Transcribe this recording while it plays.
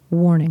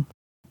Warning.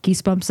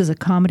 Geesebumps is a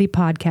comedy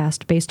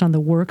podcast based on the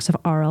works of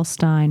R.L.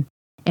 Stine.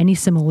 Any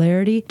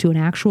similarity to an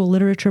actual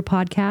literature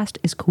podcast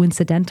is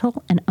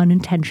coincidental and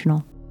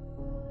unintentional.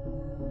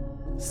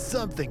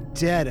 Something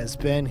dead has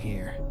been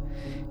here.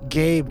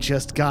 Gabe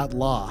just got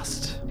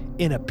lost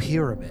in a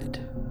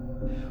pyramid.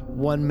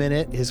 1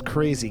 minute, his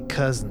crazy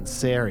cousin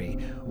Sari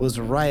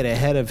was right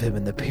ahead of him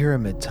in the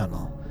pyramid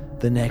tunnel.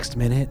 The next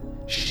minute,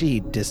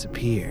 she'd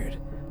disappeared.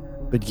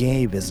 But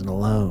Gabe isn't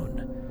alone.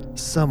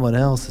 Someone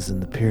else is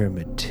in the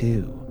pyramid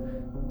too.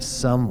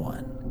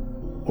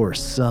 Someone or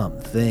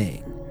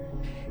something.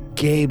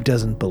 Gabe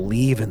doesn't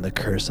believe in the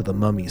curse of the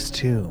mummy's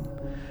tomb,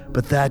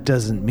 but that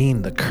doesn't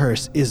mean the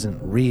curse isn't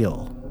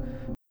real.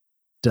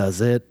 Does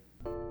it?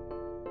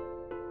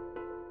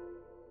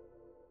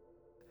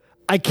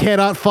 I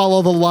cannot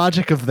follow the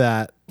logic of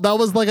that. That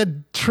was like a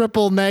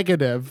triple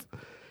negative.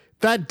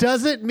 That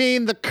doesn't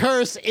mean the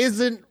curse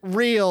isn't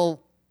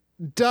real,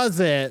 does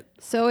it?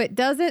 So it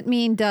doesn't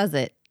mean does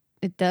it?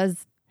 It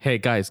does. Hey,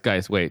 guys,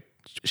 wait.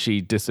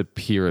 She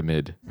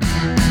disappearamid.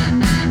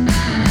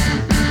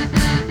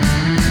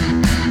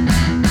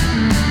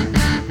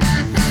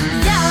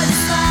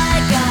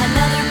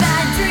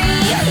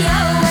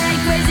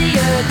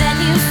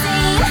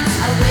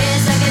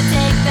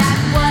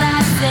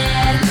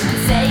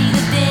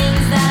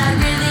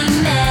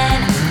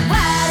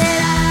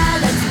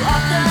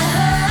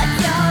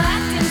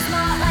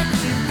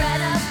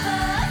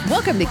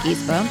 Welcome to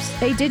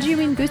Geesebumps, a Did You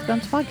Mean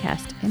Goosebumps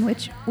podcast in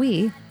which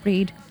we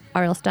read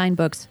R.L. Stine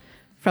books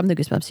from the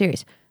Goosebumps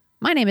series.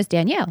 My name is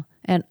Danielle,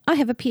 and I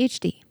have a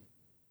PhD.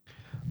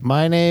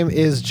 My name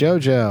is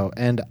Jojo,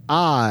 and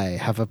I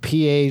have a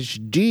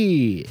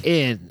PhD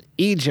in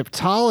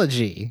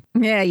Egyptology.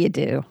 Yeah, you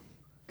do.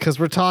 Because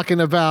we're talking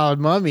about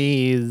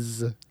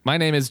mummies. My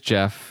name is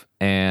Jeff,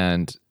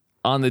 and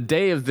on the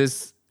day of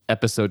this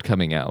episode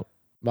coming out,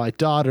 My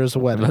daughter's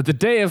wedding. the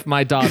day of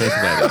my daughter's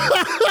wedding,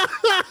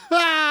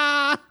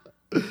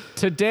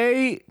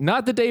 today,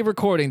 not the day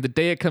recording, the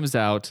day it comes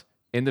out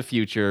in the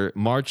future,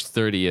 March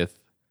 30th,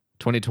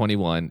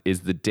 2021,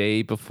 is the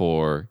day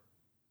before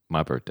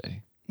my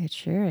birthday. It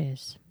sure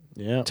is.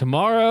 Yeah.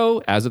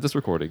 Tomorrow, as of this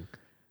recording,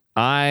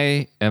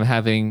 I am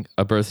having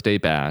a birthday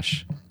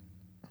bash,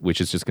 which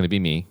is just going to be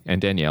me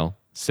and Danielle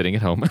sitting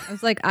at home. I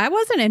was like, I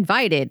wasn't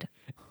invited.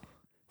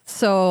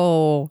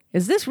 So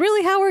is this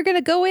really how we're going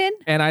to go in?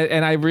 And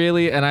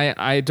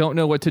I don't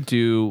know what to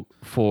do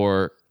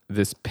for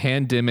this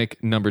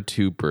pandemic number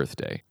 2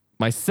 birthday.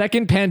 My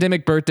second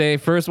pandemic birthday,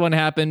 first one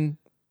happened,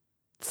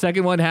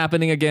 second one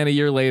happening again a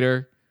year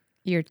later.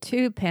 You're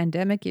 2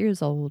 pandemic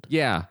years old.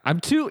 Yeah,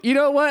 you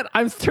know what?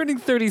 I'm turning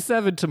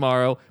 37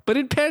 tomorrow, but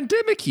in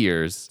pandemic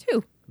years.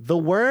 2. The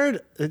word,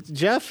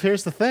 Jeff,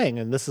 here's the thing,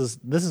 and this is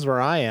where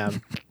I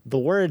am. The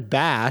word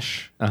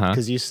bash,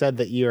 because you said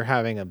that you're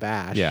having a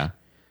bash,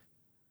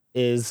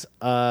 is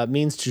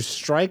means to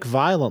strike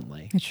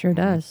violently. It sure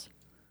does.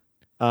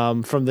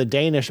 From the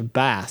Danish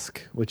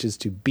bask, which is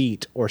to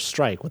beat or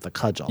strike with a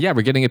cudgel. Yeah,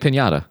 we're getting a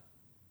piñata.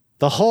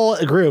 The whole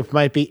group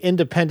might be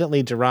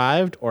independently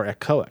derived or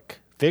echoic,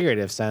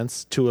 figurative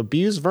sense, to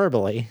abuse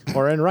verbally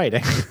or in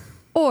writing.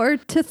 Or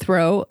to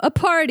throw a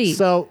party.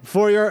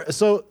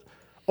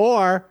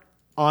 or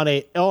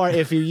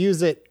if you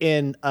use it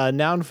in a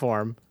noun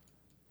form,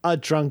 a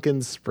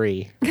drunken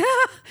spree.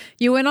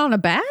 You went on a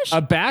bash?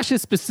 A bash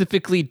is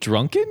specifically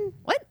drunken?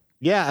 What?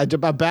 Yeah,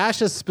 a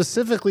bash is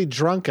specifically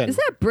drunken. Is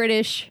that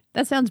British?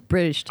 That sounds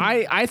British to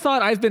me. I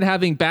thought I've been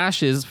having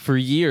bashes for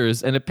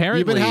years, and apparently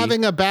You've been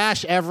having a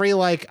bash every,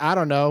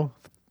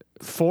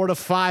 4 to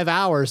 5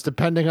 hours,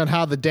 depending on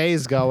how the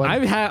day's going.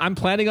 I'm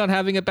planning on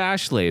having a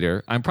bash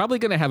later. I'm probably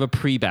going to have a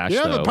pre-bash,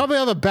 though. Probably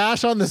have a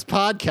bash on this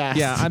podcast.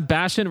 Yeah, I'm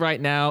bashing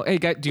right now. Hey,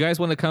 guys, do you guys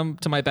want to come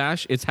to my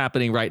bash? It's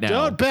happening right now.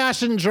 Don't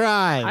bash and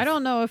drive. I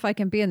don't know if I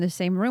can be in the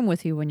same room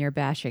with you when you're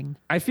bashing.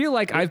 I feel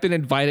like I've been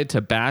invited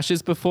to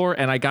bashes before,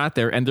 and I got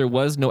there, and there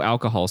was no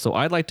alcohol. So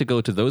I'd like to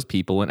go to those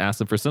people and ask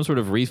them for some sort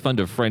of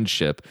refund of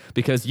friendship,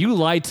 because you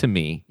lied to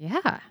me.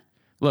 Yeah.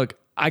 Look,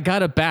 I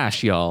got a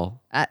bash, y'all.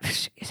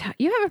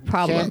 You have a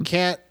problem.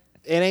 It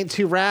ain't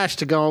too rash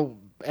to go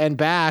and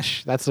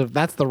bash. That's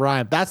the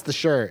rhyme. That's the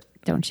shirt.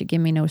 Don't you give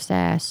me no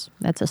sass.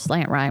 That's a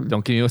slant rhyme.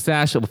 Don't give me a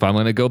sash if I'm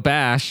going to go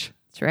bash.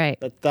 That's right.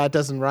 But that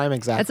doesn't rhyme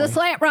exactly. That's a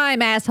slant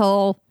rhyme,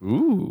 asshole.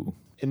 Ooh.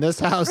 In this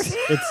house,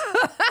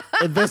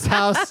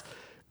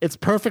 it's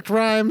perfect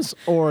rhymes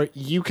or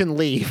you can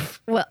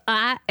leave. Well,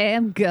 I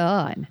am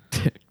gone.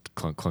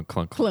 Clunk, clunk,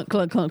 clunk. Clunk,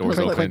 clunk, clunk, Doors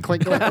clunk, open.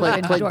 Clink, clink,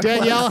 clink, clink, clink.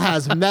 Danielle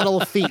has metal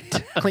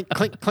feet. Clink,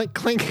 clink, clink,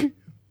 clink.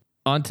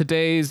 On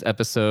today's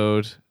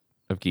episode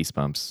of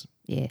Geesebumps,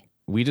 Yeah.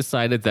 we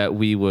decided that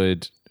we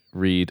would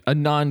read a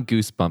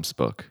non-Goosebumps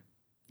book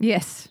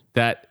Yes.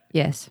 that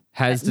Yes.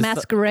 has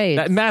Masquerades.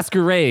 that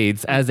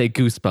masquerades as a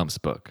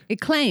Goosebumps book. It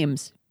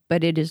claims,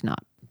 but it is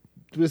not.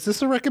 Was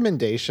this a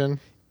recommendation?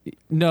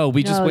 No,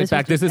 we just No, went this was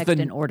back. just next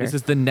in order. This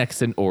is the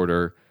next in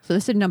order. So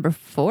this is number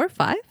 4 or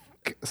 5?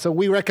 So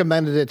we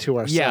recommended it to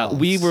ourselves. Yeah,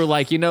 we were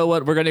like, you know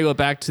what? We're going to go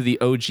back to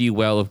the OG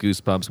well of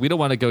Goosebumps. We don't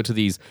want to go to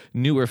these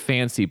newer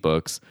fancy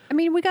books. I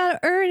mean, we gotta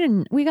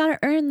earn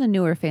the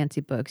newer fancy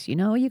books. You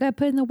know, you gotta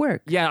put in the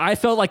work. Yeah, I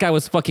felt like I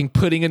was fucking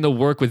putting in the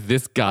work with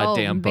this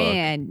goddamn book.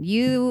 Man,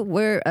 you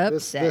were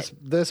upset.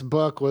 This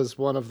book was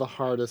one of the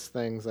hardest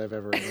things I've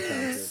ever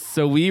encountered.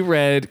 So we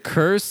read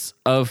Curse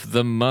of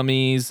the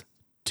Mummy's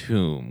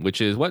Tomb, which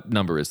is, what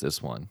number is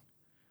this one?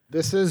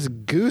 This is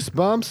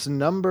Goosebumps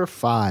number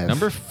 5.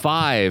 Number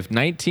 5,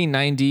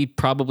 1990,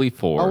 probably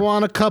 4. I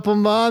want a couple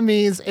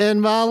mummies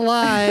in my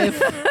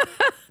life.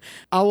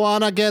 I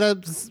want to get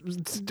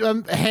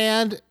a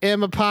hand in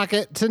my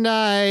pocket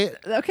tonight.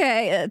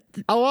 Okay.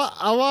 I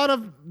want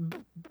to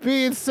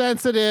be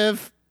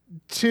insensitive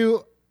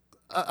to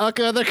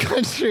another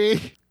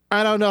country.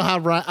 I don't know how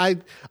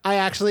I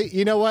actually,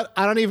 you know what?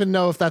 I don't even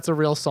know if that's a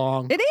real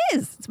song. It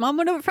is. It's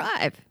Mama number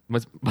 5.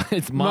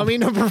 It's Mummy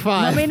number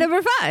 5. Mummy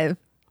number 5.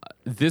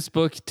 This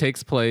book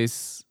takes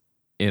place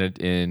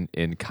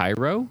in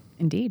Cairo.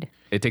 Indeed.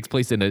 It takes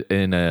place in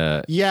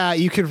a Yeah,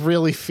 you could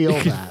really feel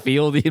that.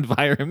 feel the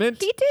environment.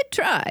 He did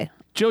try.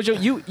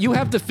 Jojo, you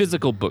have the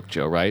physical book,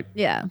 Joe, right?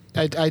 Yeah.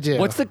 I do.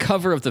 What's the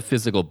cover of the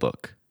physical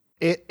book?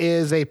 It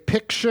is a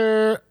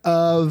picture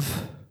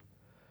of.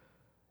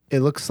 It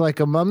looks like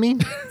a mummy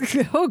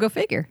Oh, go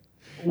figure.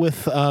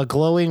 with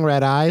glowing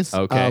red eyes.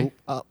 Okay.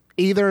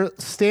 Either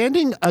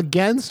standing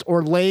against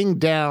or laying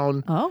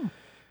down Oh.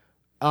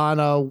 on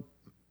a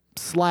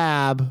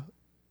slab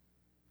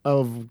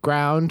of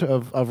ground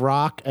of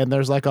rock, and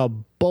there's like a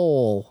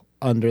bowl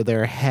under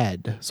their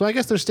head. So I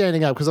guess they're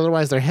standing up because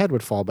otherwise their head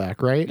would fall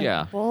back, right?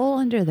 Yeah. Bowl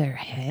under their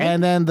head.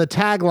 And then the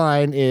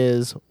tagline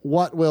is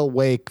 "What will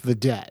wake the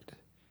dead?"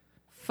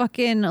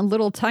 Fucking a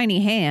little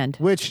tiny hand.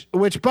 Which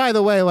by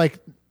the way, like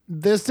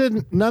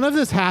none of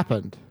this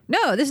happened.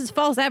 No, this is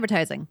false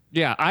advertising.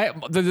 Yeah,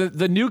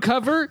 the new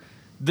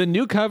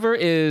cover,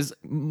 is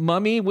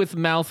mummy with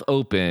mouth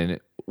open,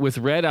 with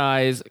red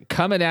eyes,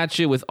 coming at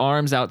you with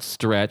arms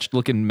outstretched,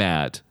 looking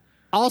mad.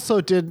 Also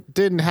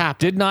didn't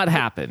happen. Did not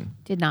happen.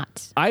 Did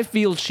not. I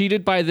feel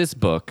cheated by this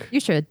book. You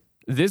should.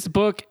 This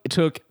book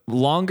took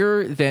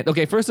longer than...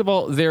 Okay, first of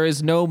all, there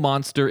is no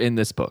monster in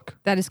this book.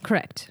 That is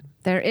correct.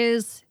 There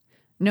is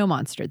no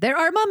monster. There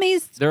are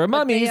mummies. There are but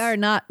mummies. They are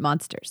not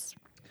monsters.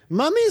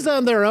 Mummies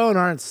on their own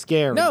aren't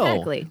scary. No.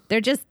 Exactly. They're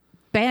just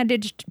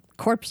bandaged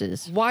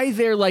corpses. Why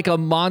they're like a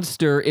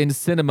monster in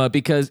cinema?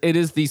 Because it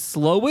is the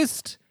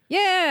slowest...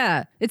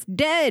 Yeah, it's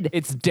dead.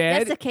 It's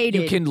dead. Desiccated.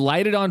 You can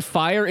light it on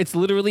fire. It's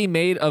literally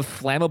made of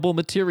flammable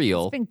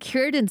material. It's been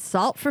cured in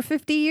salt for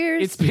 50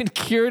 years. It's been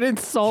cured in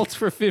salt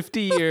for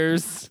 50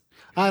 years.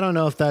 I don't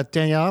know if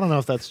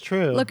that's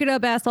true. Look it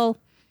up, asshole.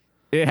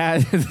 It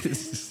has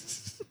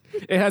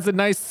it has a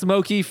nice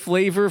smoky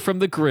flavor from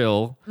the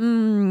grill.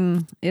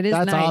 It is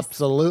that's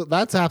nice.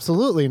 That's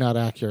absolutely not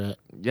accurate.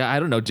 Yeah, I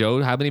don't know,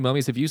 Joe. How many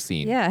mummies have you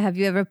seen? Yeah, have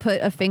you ever put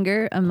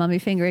a mummy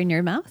finger in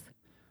your mouth?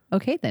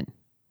 Okay, then.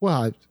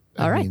 Well,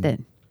 All right,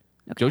 then.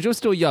 Jojo's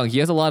still young. He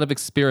has a lot of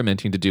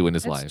experimenting to do in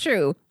his That's life.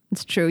 true.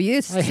 It's true. You I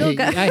still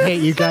got...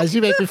 hate you guys.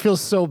 You make me feel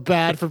so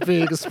bad for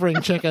being a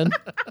spring chicken.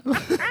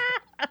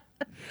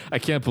 I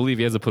can't believe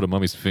he has to put a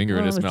mummy's finger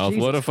in his Oh, mouth.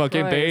 What a Jesus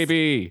fucking Christ.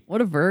 baby.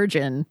 What a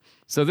virgin.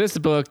 So this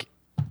book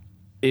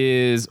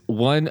is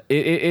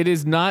it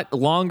is not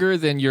longer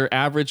than your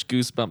average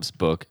Goosebumps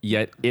book,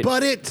 yet it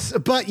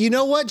But you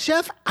know what,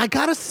 Jeff? I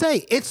gotta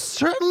say, it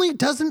certainly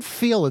doesn't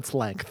feel its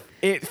length.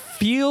 it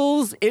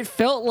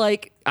felt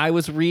like I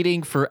was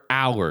reading for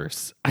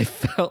hours. I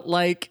felt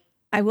like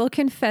I will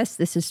confess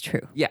this is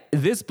true. yeah,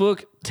 this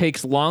book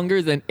takes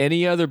longer than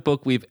any other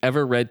book we've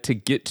ever read to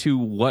get to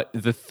what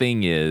the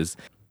thing is.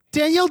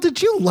 Danielle,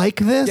 did you like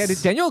this? Yeah,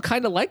 Daniel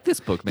kind of liked this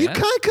book, man. You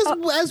kind because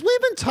as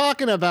we've been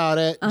talking about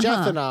it,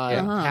 Jeff and I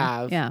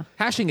have. Yeah.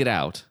 Hashing it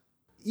out.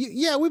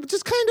 Yeah, we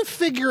just kind of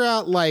figure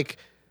out like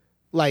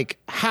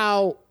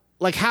how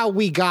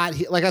we got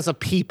here, like as a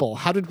people,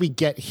 how did we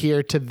get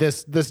here to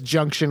this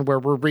junction where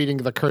we're reading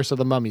The Curse of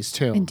the Mummy's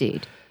Tomb?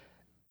 Indeed.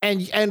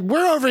 And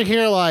we're over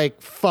here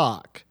like,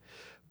 fuck.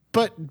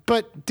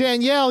 But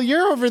Danielle,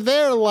 you're over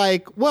there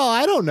like, well,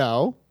 I don't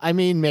know. I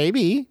mean,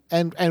 maybe.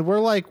 And we're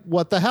like,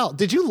 what the hell?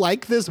 Did you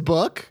like this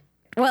book?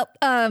 Well,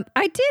 I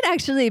did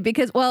actually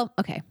because, well,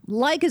 okay,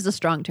 like is a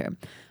strong term.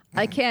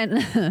 I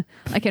can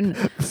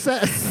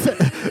Said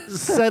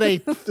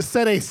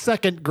a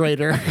second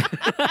grader.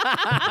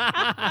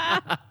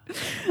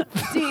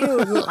 do you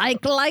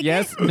like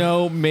Yes, it?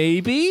 no,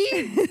 maybe?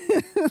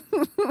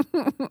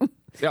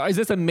 Is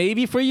this a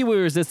maybe for you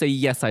or is this a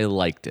yes, I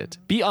liked it?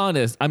 Be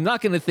honest. I'm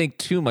not going to think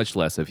too much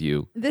less of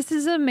you. This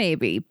is a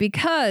maybe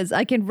because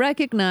I can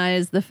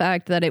recognize the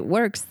fact that it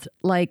works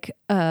like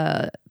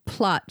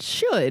plot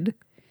should,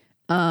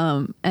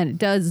 and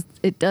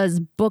it does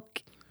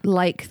book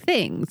like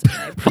things. I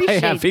By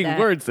appreciate having that.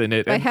 words in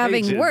it. By and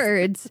having pages.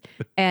 words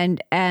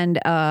and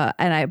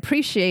I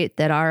appreciate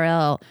that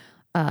RL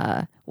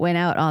went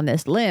out on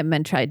this limb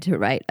and tried to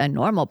write a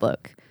normal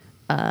book.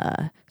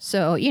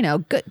 So,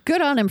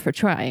 good on him for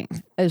trying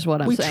is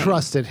what I'm We saying.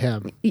 trusted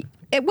him.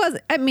 It was,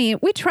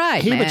 we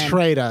tried, He man.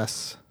 betrayed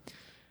us.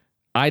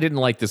 I didn't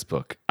like this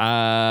book.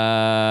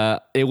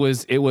 It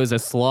was a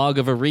slog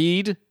of a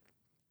read.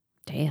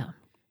 Damn.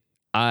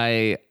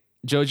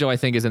 Jojo, I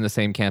think, is in the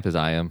same camp as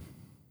I am.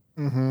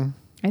 Mm-hmm.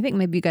 I think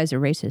maybe you guys are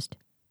racist.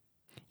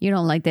 You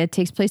don't like that it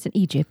takes place in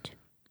Egypt.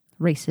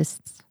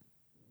 Racists.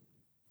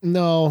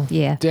 No.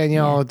 Yeah.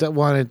 Danielle,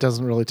 one, it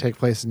doesn't really take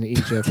place in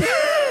Egypt.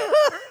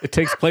 It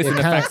takes place in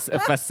a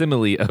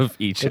facsimile of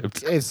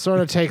Egypt. It sort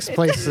of takes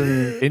place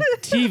in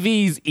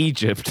TV's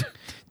Egypt.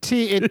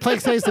 It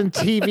takes place in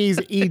TV's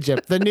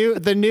Egypt,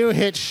 the new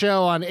hit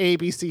show on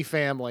ABC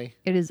Family.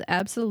 It is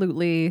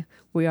absolutely,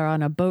 we are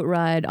on a boat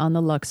ride on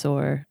the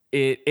Luxor.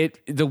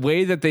 The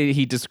way that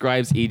he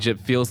describes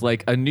Egypt feels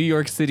like a New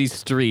York City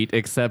street,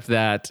 except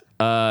that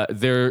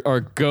there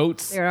are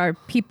goats. There are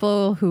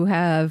people who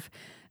have,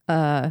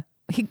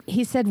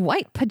 he said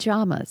white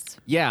pajamas.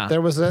 Yeah.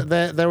 There was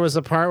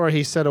a part where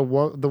he said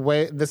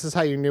this is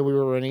how you knew we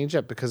were in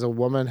Egypt, because a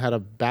woman had a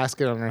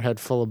basket on her head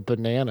full of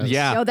bananas.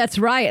 Yeah. Oh, that's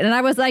right. And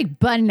I was like,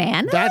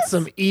 bananas? That's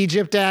some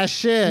Egypt ass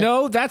shit.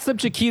 No, that's some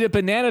Chiquita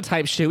Banana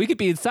type shit. We could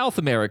be in South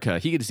America.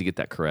 He gets to get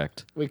that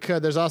correct. We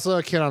could. There's also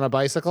a kid on a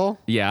bicycle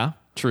Yeah,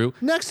 true.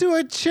 next to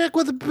a chick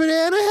with a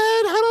banana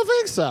head. I don't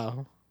think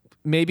so.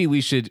 Maybe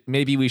we should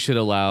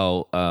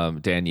allow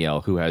Danielle,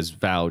 who has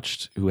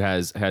vouched, who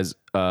has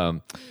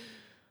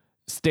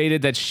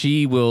stated that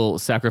she will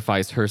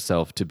sacrifice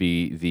herself to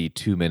be the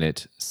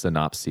 2-minute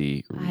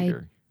synopsis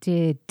reader. I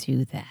did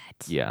do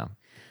that. Yeah.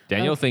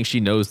 Danielle thinks she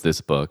knows this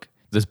book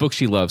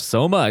she loves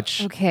so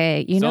much.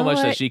 Okay, you so know much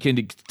what? that she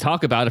can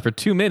talk about it for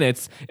 2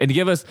 minutes and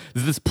give us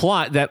this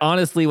plot that,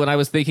 honestly, when I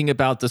was thinking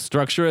about the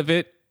structure of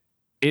it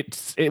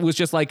was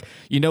just like,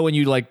 when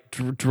you like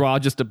draw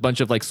just a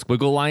bunch of like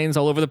squiggle lines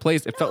all over the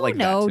place. It felt like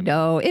that to me.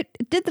 No. It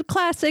did the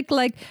classic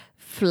like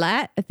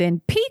flat,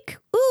 then peak,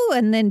 ooh,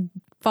 and then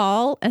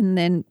fall, and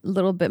then a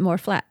little bit more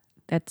flat.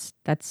 That's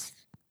a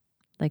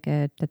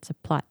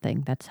plot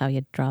thing. That's how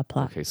you draw a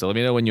plot. Okay, so let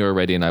me know when you're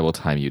ready and I will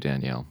time you,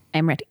 Danielle.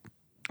 I'm ready.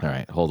 All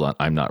right, hold on.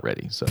 I'm not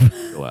ready, so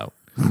go out.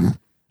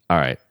 All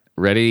right,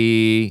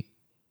 ready,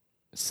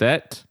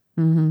 set,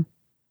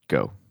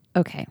 go.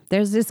 Okay.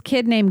 There's this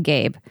kid named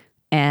Gabe,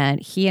 and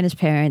he and his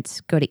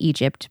parents go to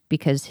Egypt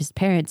because his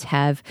parents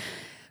have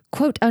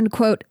quote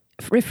unquote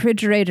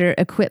refrigerator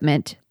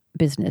equipment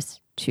business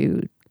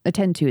to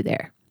attend to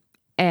there.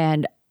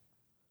 And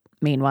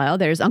meanwhile,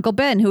 there's Uncle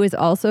Ben, who is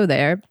also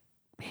there,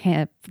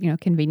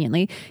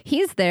 conveniently.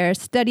 He's there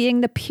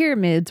studying the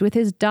pyramids with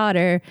his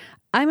daughter.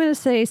 I'm going to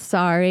say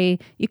sorry.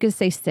 You could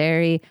say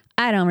Sari.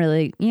 I don't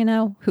really,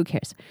 who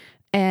cares?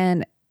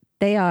 And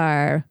they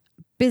are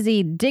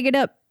busy digging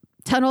up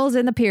tunnels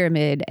in the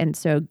pyramid. And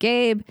so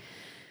Gabe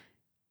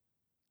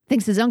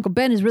thinks his Uncle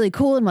Ben is really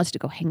cool and wants to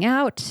go hang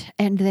out.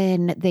 And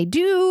then they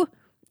do.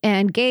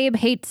 And Gabe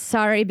hates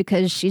Sari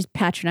because she's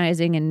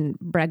patronizing and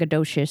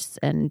braggadocious,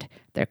 and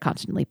they're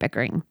constantly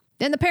bickering.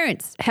 Then the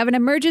parents have an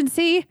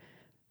emergency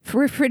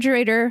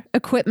refrigerator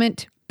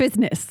equipment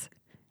business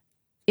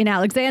in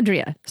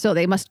Alexandria, so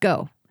they must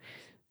go.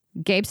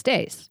 Gabe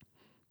stays.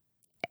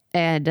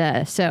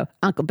 And so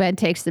Uncle Ben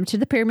takes them to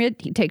the pyramid.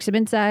 He takes them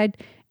inside,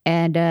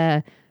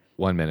 and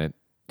 1 minute.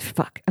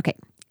 fuck. Okay.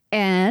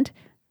 And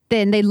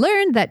then they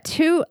learn that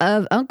 2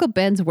 of Uncle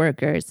Ben's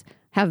workers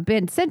have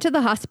been sent to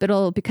the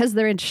hospital because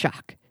they're in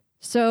shock.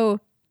 So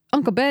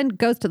Uncle Ben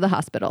goes to the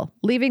hospital,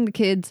 leaving the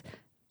kids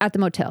at the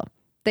motel.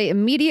 They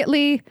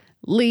immediately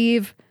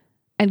leave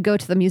and go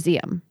to the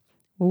museum,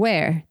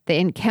 where they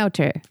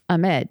encounter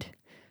Ahmed,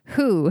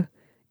 who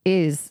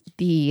is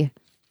the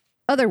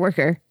other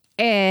worker,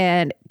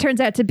 and turns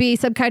out to be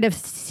some kind of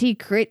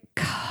secret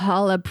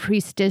Kala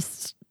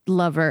priestess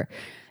lover.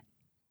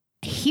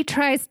 He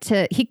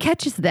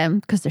catches them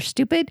because they're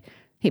stupid.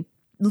 He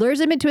lures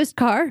them into his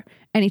car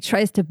and he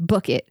tries to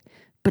book it,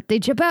 but they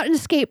jump out and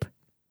escape.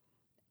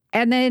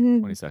 And then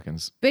 20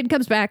 seconds. Ben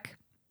comes back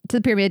to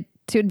the pyramid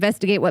to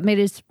investigate what made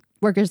his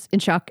workers in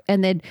shock.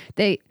 And then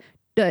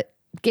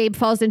Gabe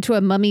falls into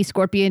a mummy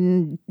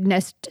scorpion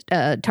nest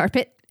tar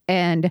pit.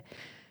 And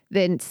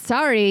then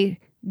Sari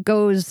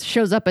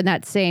shows up in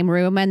that same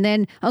room. And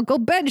then Uncle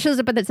Ben shows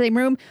up in that same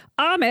room.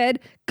 Ahmed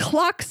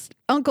clocks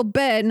Uncle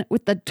Ben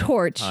with the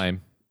torch.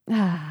 Time.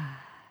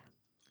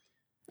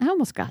 I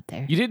almost got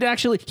there. You didn't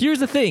actually. Here's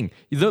the thing.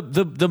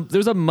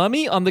 There's a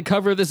mummy on the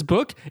cover of this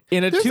book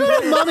in a There's 2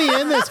 not a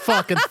mummy in this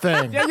fucking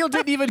thing. Daniel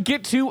didn't even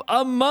get to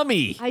a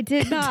mummy. I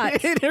did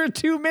not. In her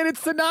 2-minute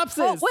synopsis.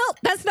 Oh, well,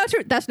 that's not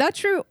true. That's not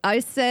true. I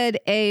said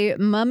a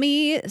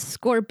mummy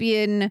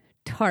scorpion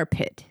tar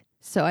pit.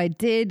 So I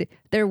did.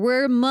 There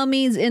were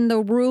mummies in the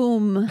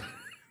room.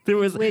 There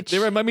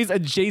were mummies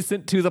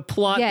adjacent to the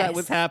plot that Yes.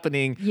 was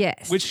happening.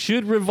 Yes. Which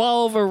should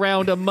revolve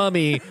around a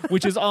mummy,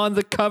 which is on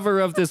the cover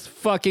of this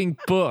fucking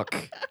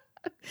book.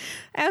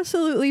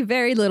 Absolutely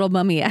very little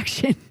mummy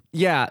action.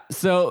 Yeah.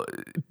 So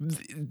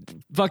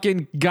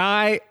fucking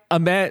Guy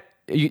Ahmed,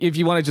 if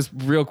you want to just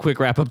real quick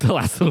wrap up the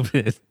last little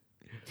bit.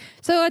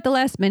 So at the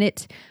last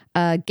minute,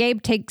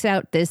 Gabe takes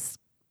out this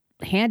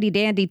handy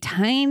dandy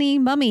tiny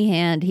mummy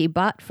hand he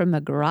bought from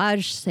a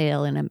garage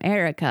sale in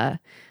America,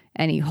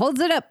 and he holds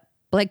it up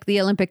like the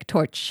Olympic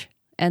torch,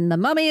 and the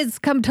mummies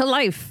come to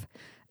life,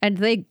 and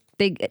they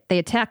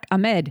attack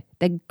Ahmed.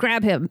 They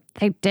grab him,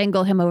 they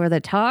dangle him over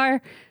the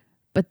tar,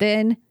 but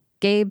then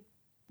Gabe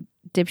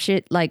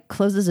dipshit like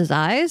closes his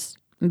eyes.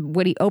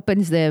 When he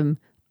opens them,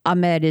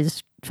 Ahmed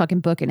is fucking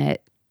booking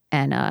it,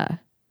 and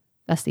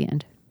that's the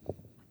end.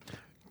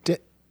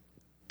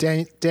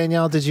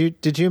 Danielle,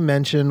 did you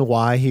mention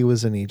why he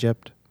was in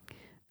Egypt?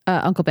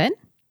 Uncle Ben?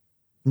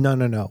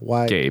 No.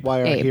 Why Gabe. Why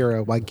our Gabe.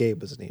 hero? Why Gabe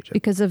was in Egypt?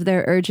 Because of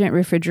their urgent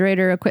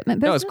refrigerator equipment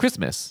No, business? it's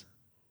Christmas.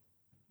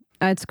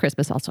 It's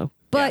Christmas also.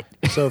 But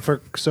So for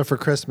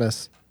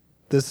Christmas,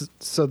 this is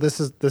This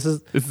is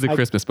a I-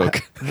 Christmas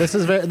book. this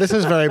is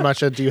very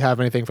much a. Do you have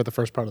anything for the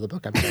first part of the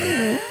book? I'm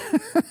sorry.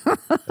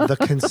 The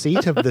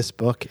conceit of this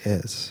book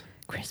is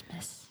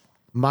Christmas.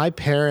 my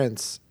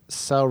parents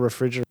sell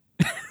refrigerators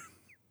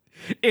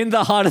In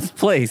the hottest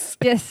place.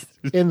 Yes.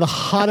 in the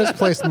hottest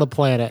place on the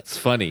planet. It's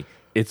funny.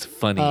 It's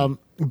funny.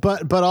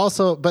 But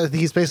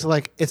he's basically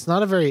like, it's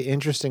not a very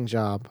interesting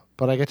job,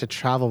 but I get to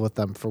travel with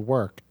them for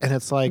work, and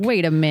it's like,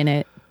 Wait a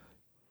minute.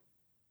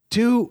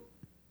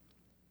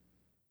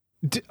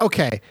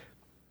 okay.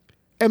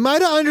 Am I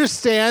to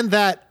understand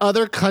that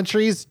other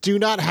countries do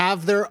not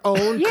have their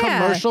own Yeah,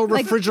 commercial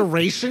like-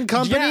 refrigeration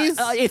companies?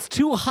 Yeah, it's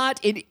too hot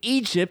in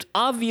Egypt.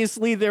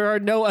 Obviously, there are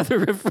no other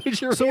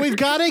refrigerators. So we've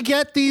got to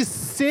get these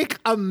sick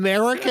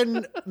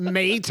American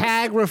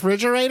Maytag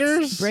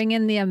refrigerators Bring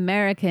in the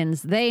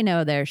Americans. They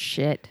know their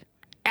shit.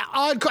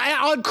 on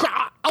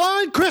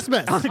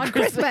Christmas. On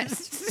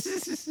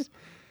Christmas.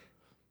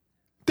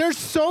 There's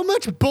so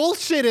much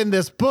bullshit in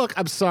this book.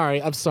 I'm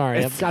sorry. I'm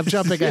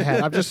jumping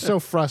ahead. I'm just so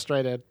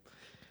frustrated.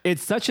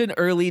 It's such an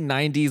early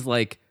 90s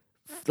like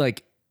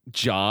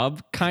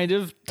job kind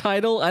of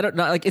title. I don't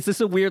know, like it's just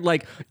a weird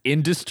like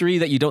industry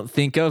that you don't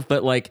think of,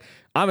 but like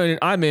I'm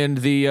in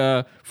the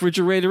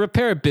refrigerator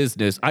repair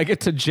business. I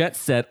get to jet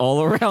set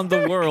all around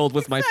the world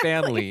with my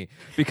family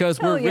because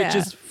we're Oh, yeah. rich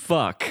as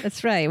fuck.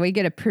 That's right. We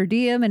get a per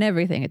diem and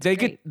everything. It's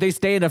great. They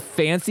stay in a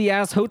fancy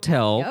ass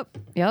hotel.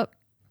 Yep.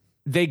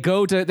 They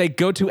go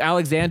to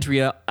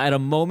Alexandria at a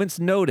moment's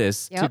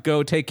notice to Yep.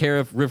 go take care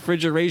of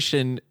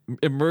refrigeration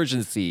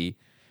emergency.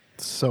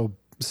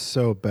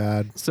 So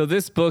bad. So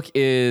this book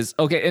is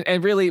okay,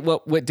 and really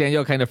what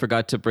Danielle kind of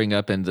forgot to bring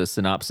up in the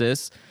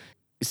synopsis.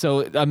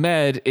 So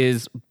Ahmed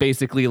is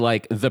basically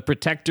like the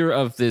protector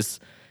of this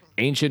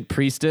ancient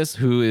priestess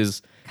who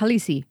is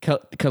Khaleesi.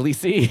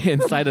 Khaleesi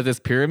inside of this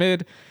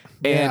pyramid.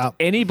 And Yeah.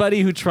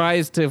 anybody who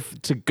tries to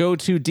go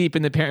too deep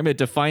in the pyramid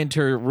to find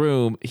her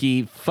room,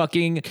 he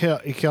fucking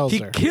He kills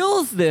her.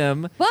 kills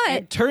them, But-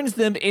 and turns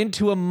them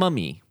into a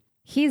mummy.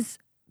 He's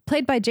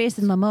played by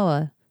Jason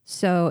Momoa,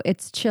 so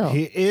it's chill.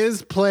 He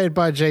is played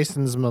by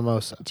Jason's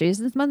Mimosa.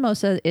 Jason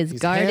Momoa is He's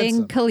guarding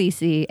handsome.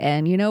 Khaleesi,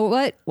 and you know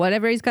what?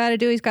 Whatever he's got to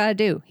do, he's got to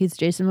do. He's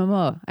Jason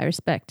Momoa. I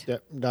respect. Yeah,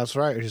 that's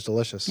right. He's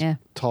delicious. Yeah.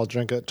 Tall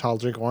drink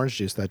orange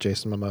juice. That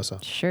Jason Mimosa.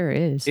 Sure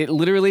is. It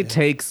literally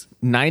takes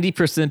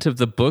 90% of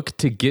the book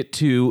to get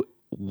to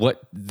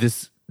what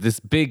this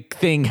big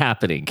thing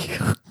happening.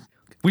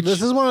 Which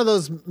This is one of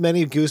those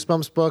many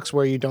Goosebumps books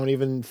where you don't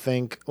even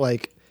think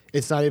like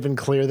it's not even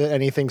clear that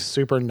anything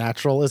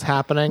supernatural is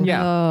happening.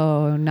 Yeah.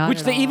 Oh, not which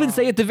at they even all.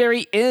 say at the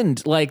very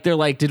end, like they're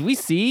like, "Did we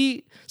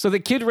see?" So the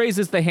kid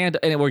raises the hand,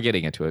 and we're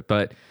getting into it,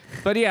 but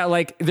yeah,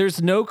 like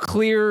there's no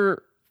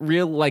clear,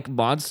 real like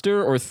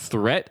monster or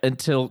threat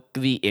until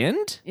the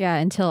end. Yeah,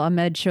 until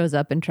Ahmed shows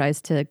up and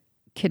tries to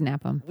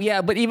kidnap him.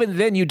 Yeah, but even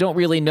then, you don't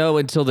really know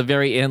until the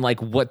very end, like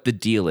what the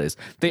deal is.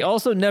 They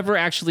also never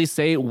actually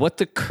say what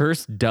the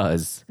curse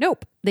does.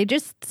 Nope. They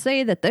just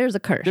say that there's a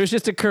curse. There's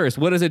just a curse.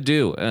 What does it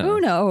do? Who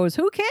knows?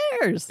 Who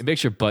cares? It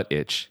makes your butt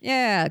itch.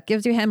 Yeah,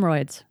 gives you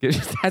hemorrhoids.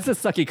 That's a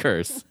sucky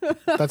curse.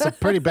 That's a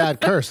pretty bad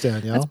curse,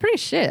 Danielle. That's pretty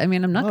shit. I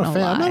mean, I'm not I'm gonna not a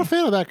fan. lie. I'm not a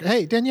fan of that.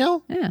 Hey,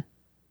 Danielle, Yeah.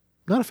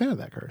 not a fan of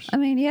that curse. I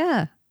mean,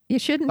 yeah. You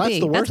shouldn't That's be.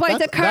 the worst. That's why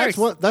it's a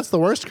curse. That's the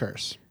worst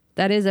curse.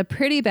 That is a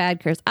pretty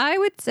bad curse. I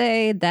would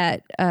say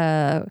that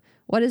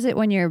what is it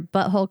when your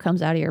butthole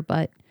comes out of your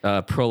butt?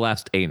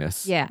 Prolapsed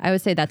anus. Yeah, I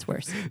would say that's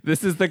worse.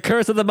 This is the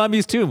curse of the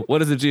mummy's tomb. What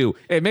does it do?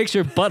 It makes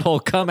your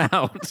butthole come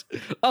out.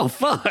 Oh,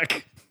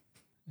 fuck.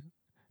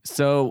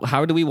 So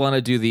how do we want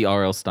to do the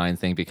R.L. Stein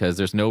thing? Because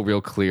there's no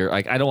real clear,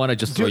 like, I don't want to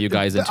just throw you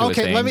guys into a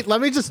Okay, thing.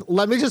 let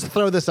me just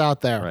throw this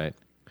out there. Right.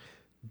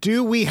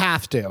 Do we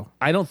have to?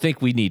 I don't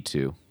think we need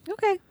to.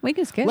 Okay, we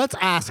can skip. Let's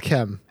ask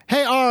him.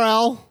 Hey,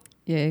 RL,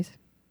 Yes.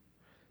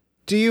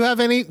 do you have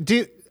any?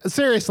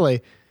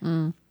 Seriously?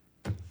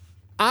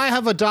 I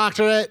have a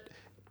doctorate.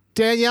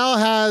 Danielle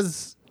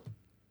has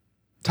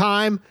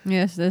time.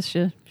 Yes, that's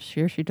sure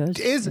she does.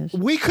 Yes.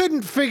 We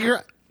couldn't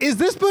figure. Is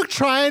this book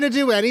trying to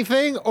do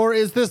anything, or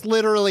is this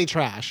literally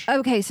trash?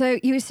 Okay, so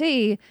you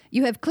see,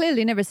 you have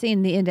clearly never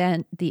seen the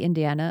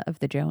Indiana of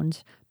the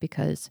Jones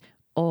because,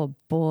 oh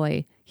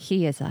boy,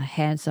 he is a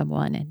handsome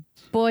one, and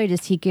boy,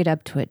 does he get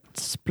up to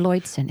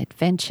exploits and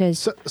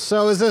adventures.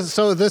 So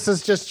this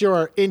is just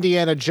your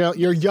Indiana Jones,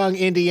 your young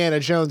Indiana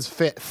Jones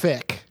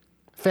fic.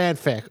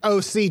 Fanfic.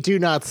 OC, do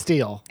not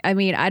steal. I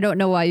mean, I don't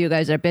know why you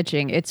guys are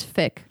bitching. It's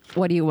fic.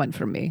 What do you want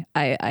from me?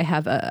 I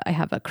have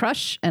a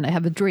crush and I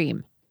have a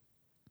dream.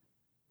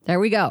 There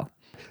we go.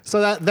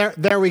 So that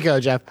there we go,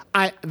 Jeff.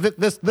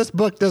 This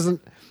book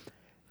doesn't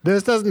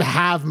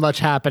have much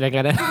happening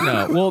in it.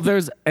 No, well,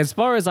 there's, as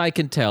far as I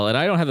can tell, and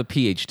I don't have a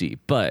PhD,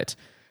 but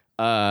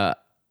I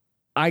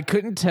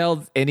couldn't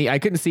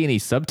see any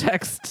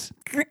subtext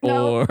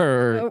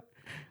Nope.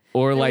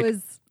 or like there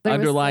was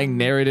underlying some-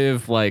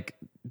 narrative like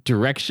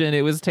direction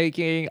it was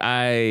taking.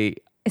 I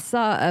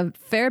saw a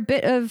fair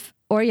bit of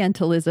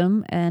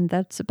Orientalism, and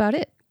that's about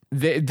it.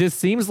 This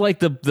seems like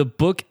the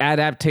book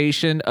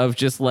adaptation of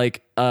just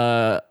like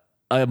a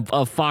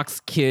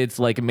Fox Kids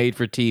like made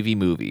for TV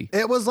movie.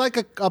 It was like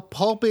a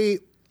pulpy.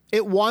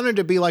 It wanted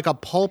to be like a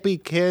pulpy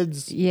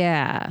kids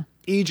Yeah.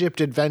 Egypt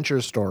adventure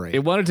story.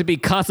 It wanted to be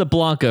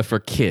Casablanca for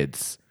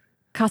kids.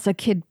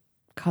 Casablanca.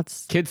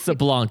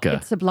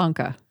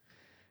 Kidsablanca.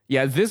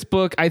 Yeah, this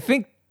book, I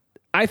think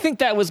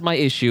that was my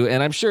issue,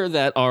 and I'm sure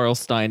that R.L.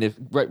 Stein, if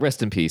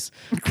rest in peace,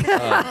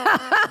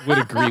 would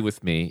agree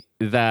with me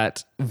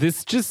that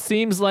this just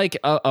seems like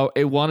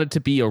it wanted to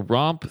be a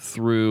romp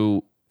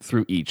through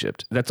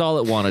Egypt. That's all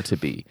it wanted to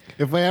be.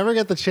 If we ever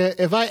get the chance,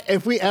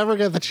 if we ever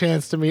get the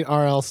chance to meet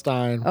R.L.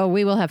 Stein, Oh,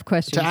 we will have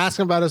questions. to ask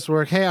him about his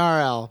work, hey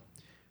R.L.,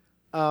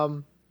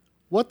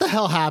 what the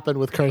hell happened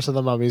with Curse of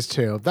the Mummies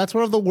 2? That's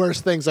one of the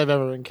worst things I've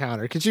ever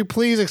encountered. Could you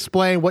please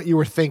explain what you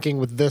were thinking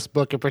with this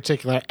book in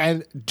particular,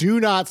 and do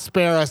not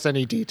spare us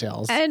any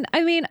details? And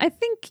I mean, I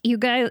think you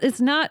guys, it's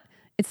not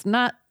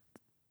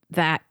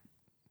that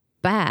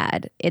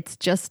bad. It's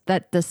just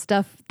that the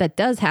stuff that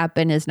does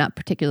happen is not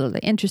particularly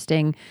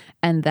interesting,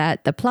 and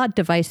that the plot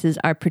devices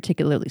are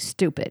particularly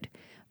stupid.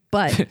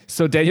 But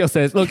So Danielle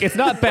says, look, it's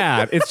not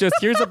bad. It's just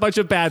here's a bunch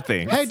of bad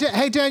things.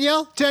 Hey,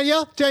 Danielle,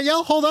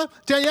 hold on.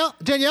 Danielle,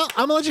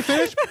 I'm gonna let you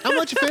finish.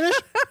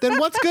 Then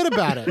what's good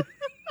about it?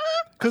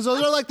 Because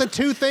those are like the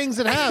two things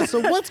it has.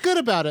 So what's good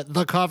about it?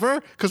 The cover?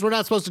 Because we're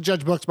not supposed to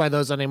judge books by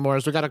those anymore,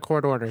 so we got a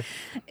court order.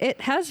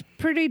 it has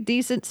pretty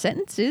decent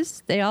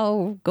sentences. They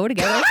all go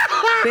together.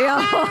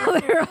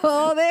 They're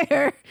all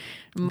there,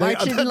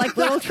 marching like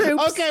little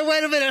troops. Okay,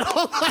 wait a minute.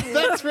 Hold on.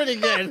 That's pretty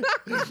good.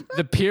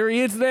 The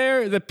period's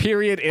there. The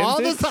period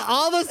ends.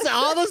 All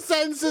the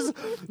sentences.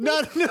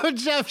 No,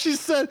 Jeff. She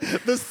said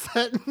the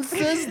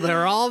sentences.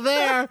 They're all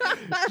there.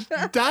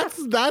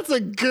 That's a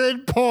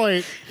good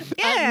point.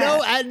 Yeah.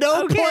 At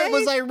no Okay. point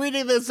was I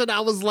reading this and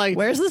I was like,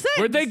 Where's the sentence?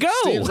 Where'd they go?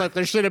 seems like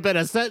there should have been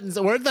a sentence.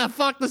 Where'd the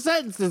fuck the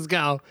sentences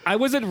go? I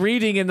wasn't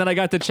reading, and then I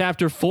got to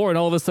chapter 4, and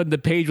all of a sudden the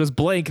page was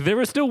blank. There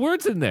were still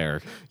words in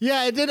there. Yeah,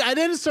 I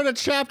didn't start a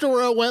chapter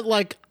where it went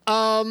like,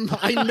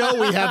 I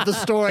know we have the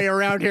story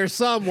around here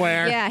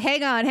somewhere. Yeah,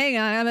 hang on. I'm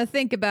gonna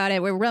think about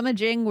it. We're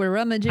rummaging.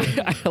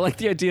 I like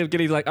the idea of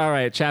getting like, all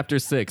right, chapter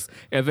 6,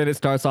 and then it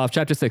starts off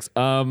chapter 6.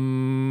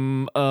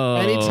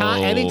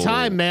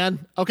 Anytime,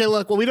 man. Okay,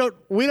 look, well, we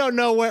don't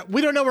know where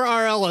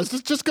RL is.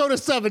 Just go to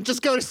 7.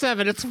 Just go to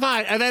 7. It's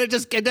fine. And then it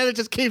just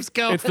keeps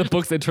going. It's the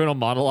book's internal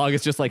monologue.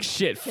 It's just like,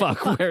 shit,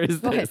 fuck, where is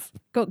Go ahead. this?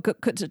 Go,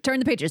 turn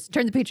the pages.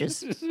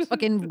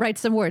 Fucking write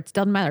some words.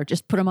 Doesn't matter.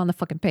 Just put them on the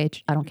fucking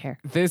page. I don't care.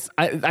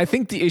 I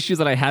think the issues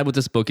that I had with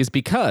this book is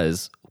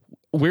because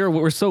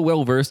we're so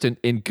well versed in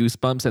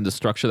Goosebumps and the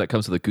structure that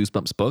comes with the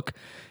Goosebumps book.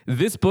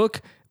 This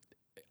book,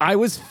 I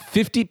was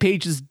 50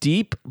 pages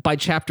deep by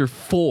chapter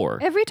 4.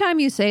 Every time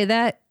you say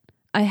that,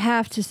 I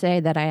have to say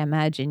that I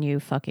imagine you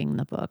fucking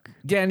the book.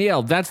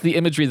 Danielle, that's the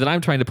imagery that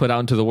I'm trying to put out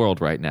into the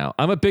world right now.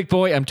 I'm a big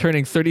boy. I'm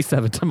turning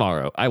 37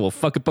 tomorrow. I will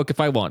fuck a book if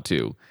I want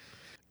to.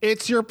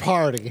 It's your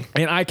party.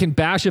 And I can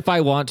bash if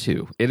I want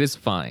to. It is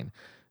fine.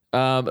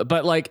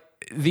 But like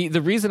the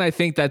reason I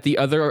think that the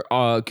other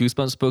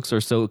Goosebumps books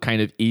are so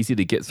kind of easy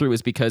to get through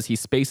is because he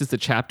spaces the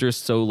chapters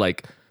so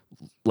like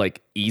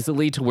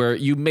easily to where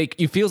you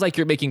feels like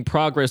you're making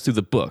progress through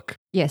the book.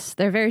 Yes,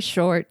 they're very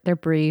short. They're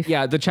brief.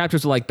 Yeah, the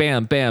chapters are like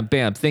bam, bam,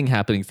 bam, thing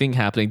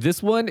happening.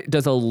 This one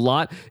does a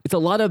lot. It's a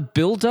lot of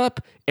build up,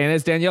 and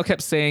as Danielle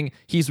kept saying,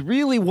 he's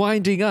really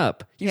winding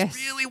up. He's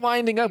really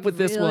winding up with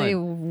this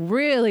one.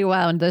 Really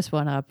wound this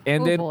one up.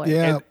 And oh then boy.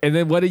 Yeah. and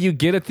then what do you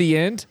get at the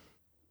end?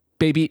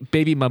 Baby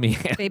mummy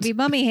hand. Baby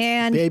mummy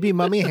hand. Baby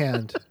mummy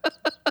hand.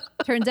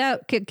 Turns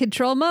out could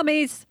control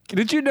mummies.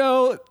 Did you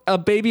know a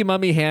baby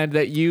mummy hand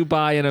that you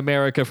buy in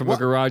America from a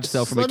garage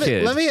sale from a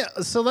kid? Let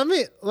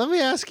me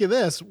ask you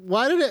this.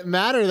 Why did it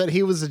matter that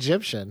he was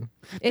Egyptian?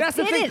 That's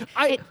the thing.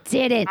 It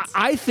didn't.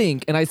 I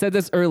think, and I said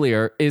this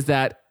earlier, is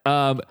that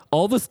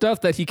all the stuff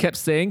that he kept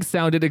saying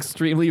sounded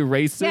extremely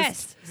racist.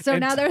 Yes. So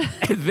now they're.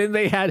 And then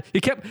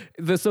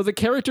the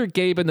character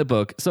Gabe in the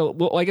book. So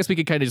well, I guess we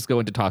could kind of just go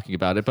into talking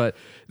about it. But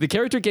the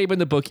character Gabe in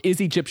the book is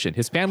Egyptian.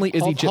 His family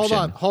is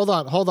Egyptian. Hold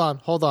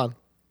on.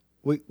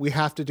 We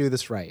have to do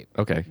this right.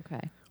 Okay.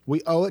 Okay.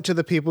 We owe it to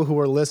the people who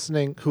are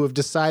listening, who have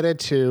decided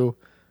to,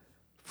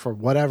 for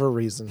whatever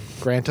reason,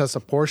 grant us a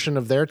portion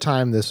of their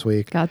time this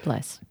week God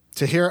bless.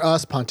 to hear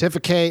us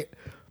pontificate.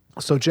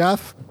 So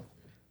Jeff,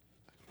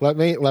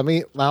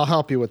 I'll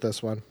help you with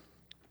this one.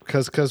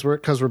 because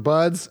we're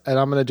buds, and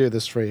I'm gonna do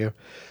this for you.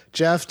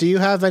 Jeff, do you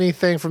have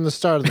anything from the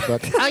start of the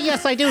book?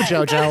 Yes, I do,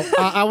 Jojo.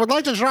 I would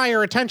like to draw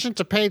your attention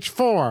to page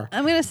 4.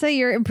 I'm going to say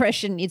your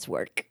impression needs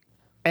work.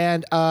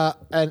 And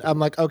I'm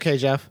like, okay,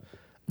 Jeff,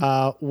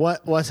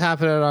 what's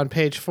happening on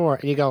page 4?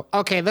 And you go,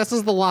 okay, this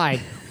is the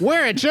line.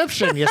 We're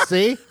Egyptian, you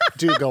see?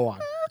 Do go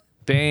on.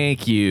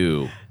 Thank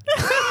you.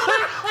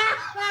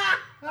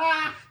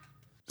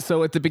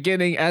 So at the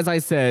beginning, as I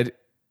said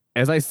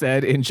in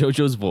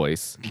JoJo's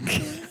voice,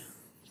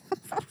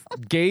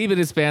 Gabe and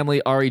his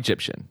family are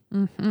Egyptian.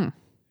 Mm-hmm.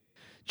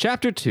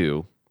 Chapter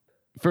 2.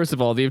 First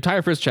of all, the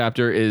entire first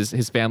chapter is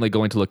his family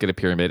going to look at a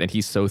pyramid, and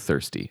he's so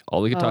thirsty.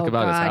 All he can talk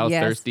about is how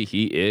thirsty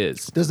he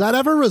is. Does that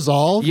ever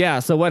resolve? Yeah,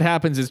 so what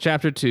happens is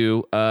chapter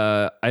 2,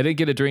 I didn't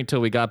get a drink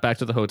till we got back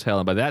to the hotel,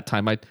 and by that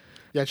time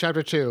Yeah,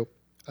 chapter 2,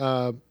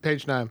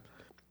 page 9.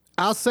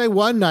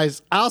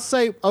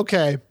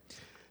 Okay,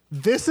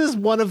 this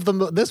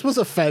was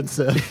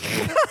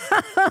offensive.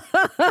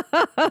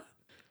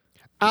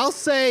 I'll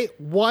say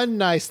one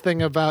nice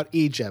thing about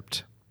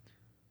Egypt.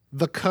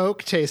 The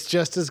Coke tastes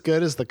just as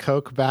good as the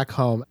Coke back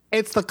home.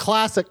 It's the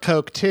classic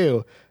Coke,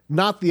 too,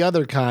 not the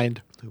other kind.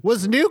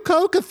 Was New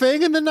Coke a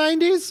thing in the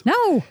 90s?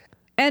 No.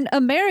 And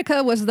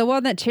America was the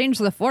one that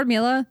changed the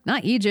formula,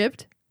 not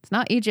Egypt. It's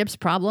not Egypt's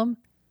problem.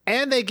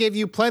 And they give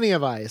you plenty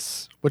of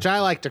ice, which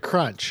I like to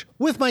crunch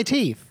with my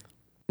teeth.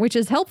 Which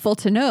is helpful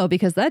to know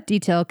because that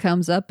detail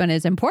comes up and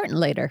is important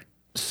later.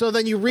 So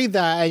then you read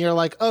that and you're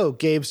like, oh,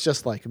 Gabe's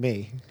just like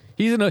me.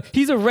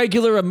 he's a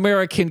regular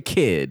American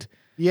kid.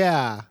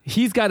 Yeah.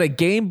 He's got a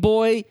Game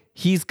Boy.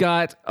 He's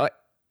got,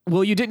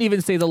 well, you didn't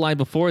even say the line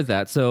before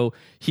that. So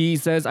he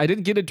says, I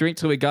didn't get a drink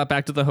till we got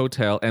back to the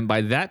hotel. And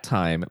by that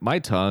time, my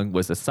tongue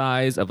was the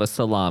size of a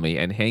salami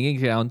and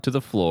hanging down to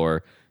the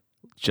floor,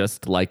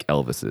 just like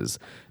Elvis's.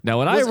 Now,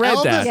 when I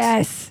read that.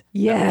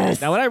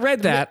 Yes. Now, when I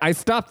read that, I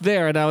stopped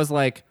there and I was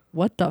like,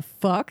 what the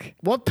fuck?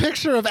 What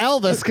picture of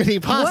Elvis could he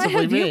possibly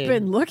What have mean? you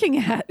been looking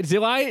at?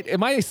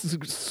 am I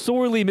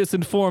sorely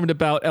misinformed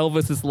about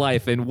Elvis's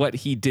life and what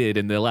he did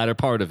in the latter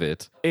part of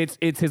it?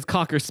 It's his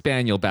Cocker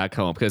Spaniel back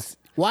home because.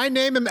 Why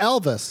name him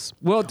Elvis?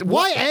 Well,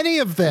 why any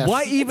of this?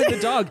 Why even the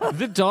dog?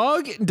 The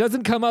dog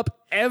doesn't come up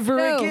ever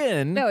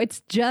again. No,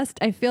 it's just,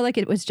 I feel like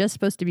it was just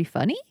supposed to be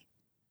funny.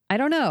 I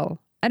don't know.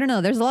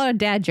 There's a lot of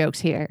dad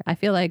jokes here. I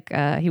feel like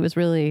he was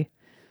really.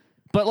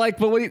 But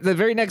the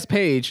very next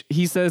page,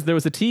 he says there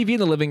was a TV in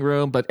the living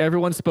room, but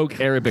everyone spoke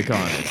Arabic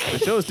on it. The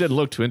shows didn't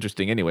look too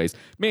interesting anyways.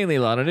 Mainly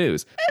a lot of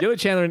news. The other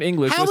channel in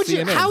English was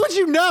CNN. How would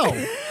you know?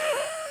 Maybe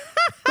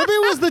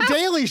it was The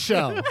Daily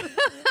Show.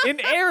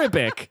 In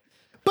Arabic.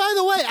 By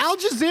the way, Al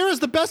Jazeera is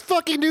the best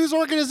fucking news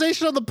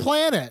organization on the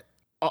planet.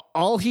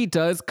 All he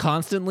does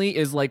constantly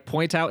is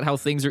point out how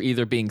things are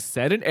either being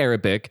said in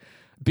Arabic,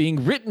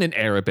 being written in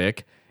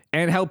Arabic,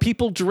 and how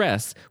people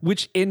dress,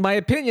 which in my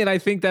opinion, I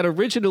think that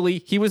originally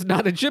he was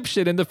not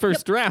Egyptian in the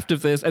first draft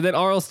of this. And then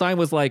R.L. Stine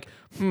was like,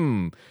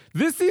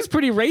 this seems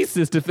pretty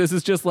racist if this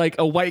is just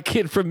a white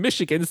kid from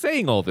Michigan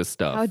saying all this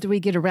stuff. How do we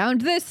get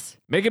around this?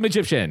 Make him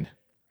Egyptian.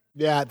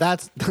 Yeah,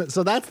 that's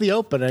the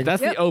opening.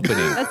 That's the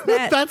opening.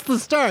 That's the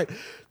start.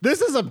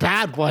 This is a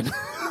bad one.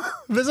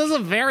 This is a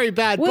very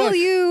bad book.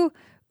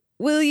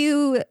 Will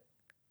you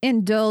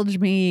indulge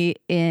me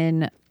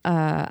in,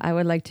 I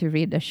would like to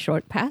read a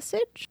short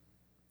passage?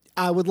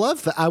 I would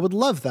love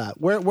that.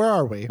 Where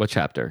are we? What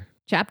chapter?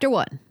 Chapter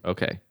 1.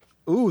 Okay.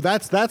 Ooh,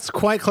 that's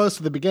quite close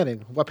to the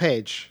beginning. What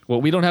page?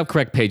 Well, we don't have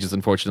correct pages,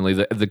 unfortunately.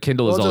 The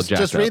Kindle is all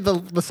jacked just read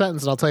the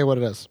sentence and I'll tell you what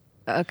it is.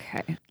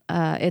 Okay.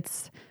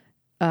 It's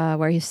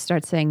where he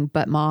starts saying,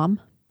 but mom.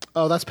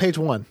 Oh, that's page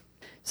 1.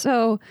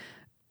 So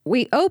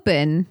we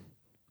open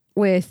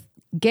with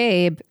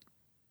Gabe.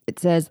 It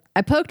says,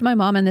 I poked my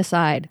mom in the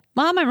side.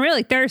 Mom, I'm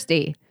really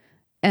thirsty.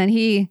 And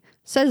he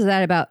says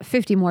that about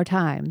 50 more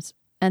times.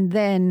 And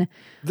then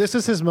this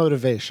is his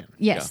motivation.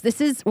 Yes,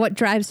 This is what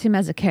drives him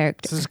as a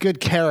character. This is good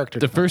character.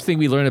 The first thing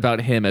we learn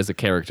about him as a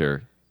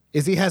character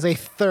is he has a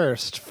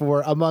thirst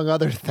for, among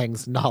other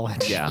things,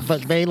 knowledge. Yeah.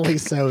 But mainly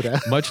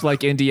soda. Much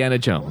like Indiana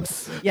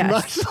Jones. Yes.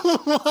 Much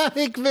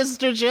like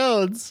Mr.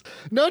 Jones.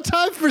 No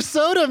time for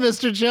soda,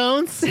 Mr.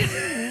 Jones.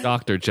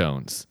 Dr.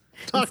 Jones.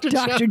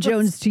 Dr.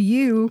 Jones to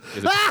you.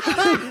 You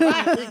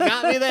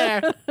got me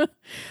there.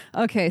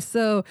 Okay,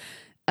 so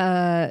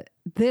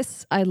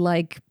this I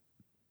like.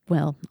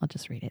 Well, I'll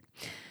just read it.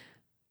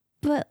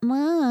 But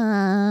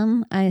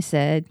Mom, I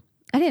said,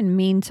 I didn't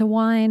mean to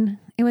whine.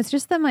 It was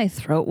just that my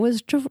throat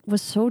was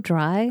so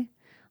dry.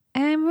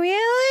 I'm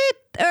really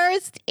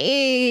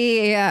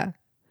thirsty.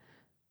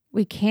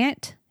 We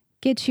can't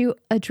get you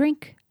a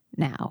drink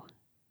now,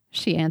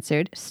 she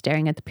answered,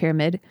 staring at the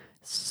pyramid.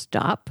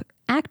 Stop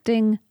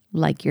acting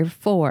like you're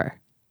 4.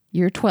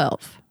 You're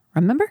 12,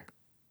 remember?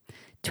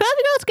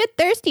 12-year-olds get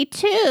thirsty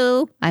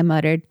too, I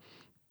muttered.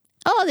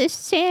 Oh, this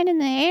sand in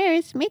the air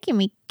is making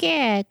me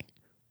gag.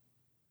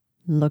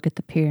 Look at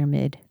the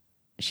pyramid,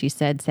 she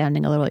said,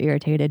 sounding a little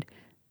irritated.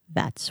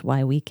 That's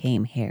why we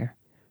came here.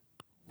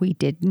 We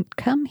didn't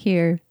come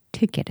here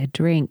to get a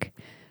drink.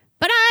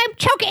 But I'm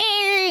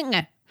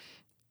choking!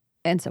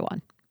 And so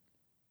on.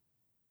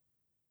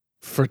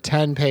 For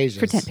 10 pages.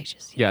 For 10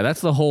 pages. Yeah,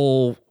 that's the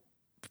whole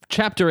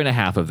chapter and a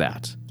half of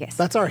that. Yes.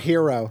 That's our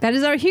hero. That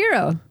is our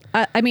hero.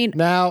 I mean,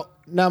 Now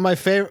my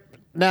favorite.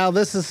 Now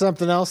this is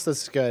something else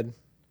that's good.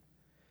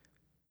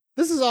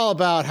 This is all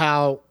about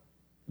how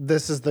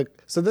this is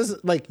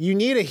like you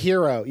need a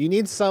hero. You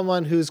need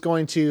someone who's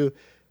going to,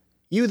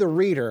 you the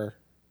reader,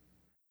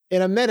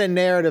 in a meta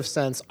narrative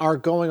sense, are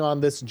going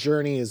on this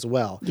journey as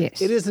well.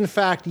 Yes. It is in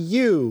fact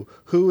you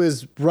who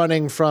is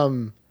running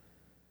from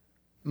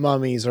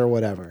mummies or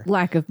whatever.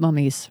 lack of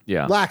mummies.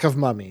 Yeah. Lack of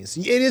mummies.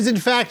 It is in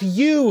fact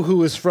you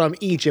who is from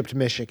Egypt,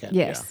 Michigan.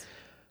 Yes.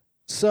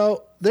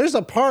 So there's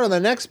a part on the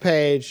next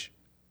page,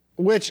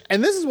 which,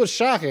 and this is what's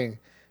shocking.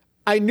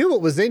 I knew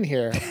it was in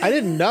here. I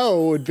didn't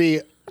know it would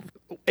be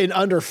in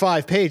under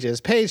 5 pages.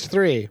 Page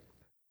 3.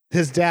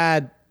 His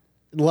dad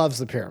loves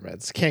the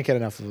pyramids. Can't get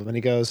enough of them. And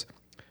he goes,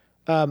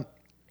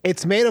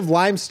 it's made of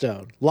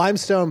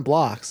limestone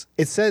blocks.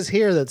 It says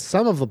here that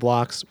some of the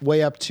blocks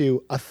weigh up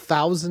to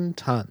 1,000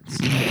 tons.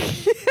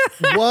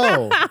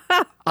 Whoa.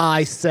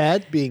 I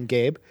said, being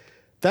Gabe,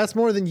 that's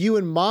more than you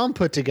and Mom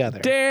put together.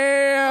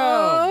 Damn.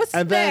 Oh,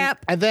 And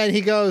then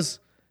he goes,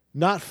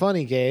 not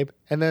funny, Gabe.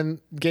 And then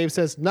Gabe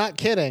says, not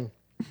kidding.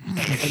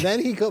 And then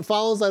he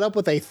follows that up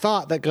with a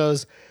thought that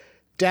goes,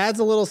 Dad's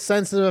a little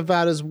sensitive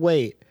about his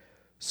weight.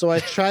 So I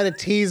try to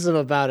tease him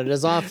about it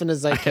as often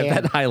as I can.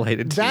 That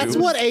highlighted That's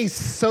too. what a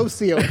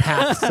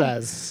sociopath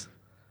says.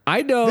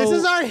 I know. This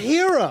is our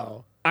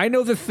hero. I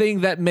know the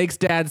thing that makes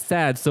Dad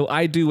sad, so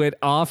I do it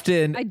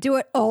often, I do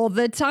it all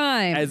the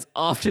time. as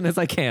often as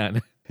I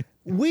can.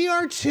 We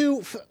are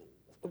to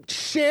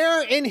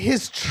share in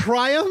his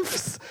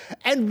triumphs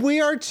and we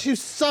are to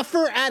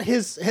suffer at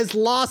his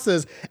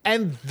losses.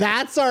 And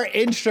that's our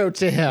intro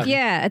to him.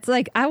 Yeah, it's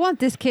like I want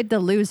this kid to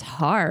lose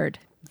hard.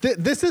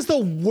 This is the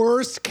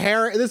worst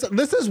character.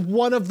 This is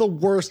one of the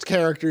worst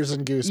characters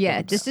in Goosebumps.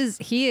 Yeah,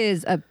 he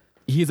is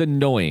He's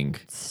annoying.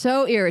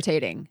 so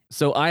irritating.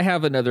 So I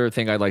have another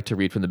thing I'd like to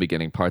read from the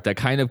beginning part that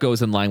kind of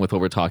goes in line with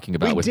what we're talking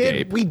about with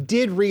Gabe. We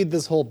did read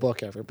this whole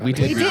book, everybody. We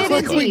did read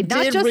did indeed,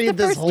 not just the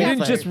first We didn't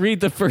chapter. just read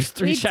the first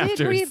 3 We chapters.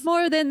 did read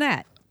more than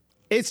that.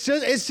 It's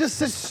just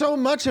that so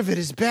much of it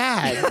is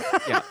bad.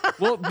 Yeah.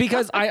 Well,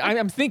 because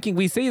I'm thinking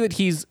we say that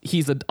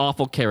he's an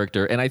awful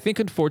character, and I think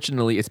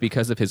unfortunately it's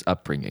because of his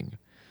upbringing.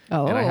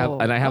 Oh, And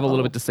I have a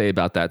little bit to say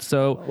about that.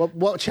 So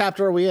what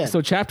chapter are we in?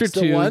 So chapter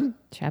Still 2. 1?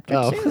 Chapter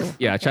Oh. 2.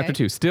 Yeah, Okay. chapter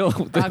 2. Still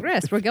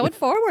Progress. We're going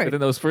forward. within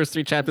those first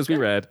 3 chapters we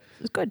read.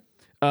 It's good.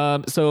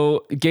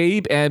 So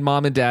Gabe and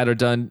Mom and Dad are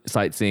done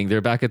sightseeing.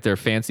 They're back at their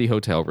fancy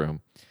hotel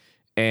room,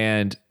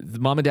 and the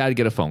Mom and Dad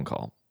get a phone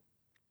call.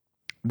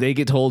 They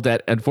get told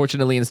that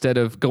unfortunately, instead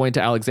of going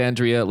to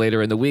Alexandria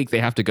later in the week, they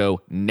have to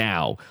go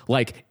now,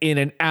 like in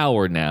an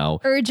hour now.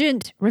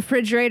 Urgent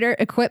refrigerator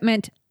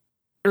equipment.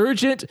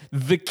 Urgent,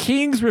 the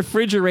king's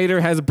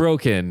refrigerator has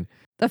broken.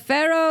 The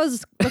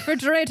Pharaoh's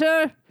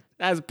refrigerator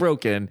Has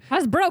broken.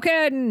 has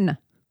broken.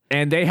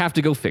 And they have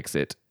to go fix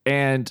it.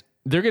 And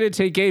they're going to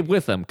take Gabe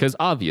with them because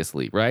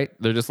obviously, right?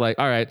 They're just like,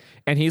 all right.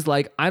 And he's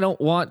like, I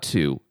don't want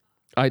to.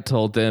 I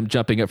told them,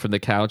 jumping up from the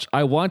couch,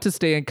 I want to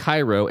stay in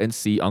Cairo and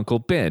see Uncle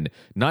Ben.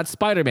 Not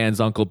Spider-Man's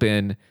Uncle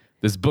Ben,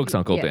 this book's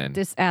Uncle Ben.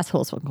 This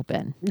asshole's Uncle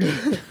Ben.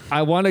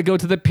 I want to go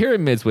to the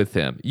pyramids with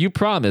him. You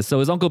promised. So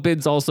his Uncle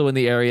Ben's also in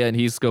the area and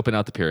he's scoping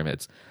out the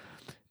pyramids.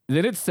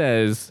 Then it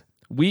says,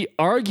 we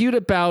argued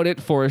about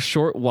it for a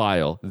short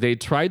while. They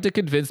tried to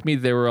convince me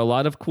there were a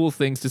lot of cool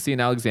things to see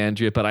in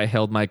Alexandria, but I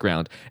held my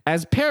ground.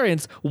 As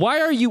parents, why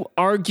are you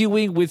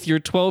arguing with your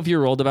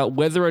 12-year-old about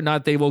whether or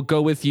not they will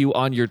go with you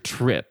on your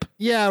trip?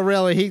 Yeah,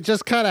 really. He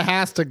just kind of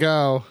has to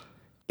go.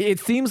 It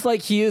seems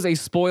like he is a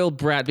spoiled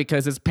brat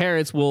because his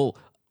parents will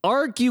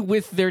argue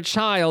with their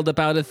child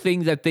about a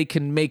thing that they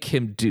can make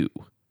him do.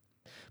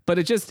 But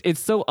it's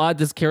so odd.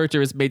 This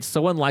character is made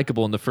so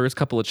unlikable in the first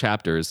couple of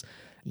chapters.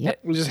 Yep.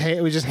 We just hate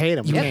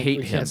him. You we hate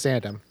we him. can't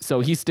stand him. So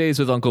he stays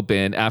with Uncle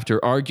Ben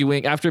after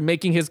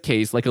making his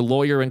case like a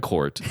lawyer in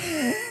court.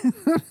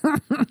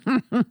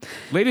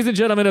 Ladies and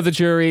gentlemen of the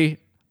jury,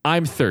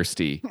 I'm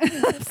thirsty.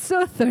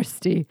 So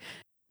thirsty.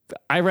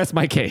 I rest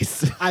my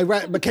case.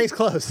 But case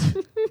closed.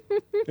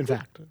 In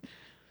fact.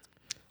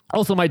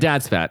 Also, my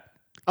dad's fat.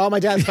 Oh, my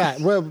dad's fat.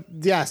 Well,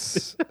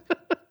 yes.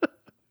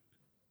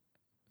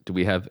 Do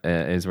we have,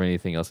 is there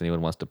anything else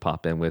anyone wants to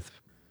pop in with?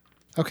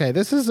 Okay,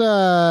 this is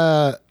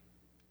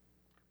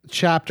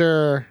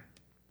chapter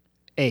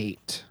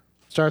 8.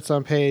 Starts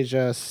on page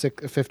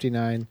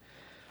 59.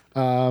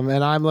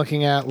 And I'm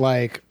looking at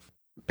like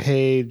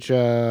page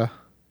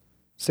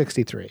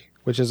 63,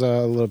 which is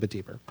a little bit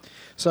deeper.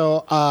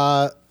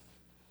 So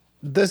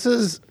this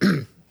is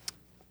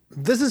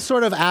this is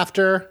sort of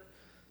after.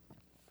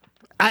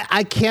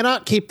 I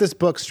cannot keep this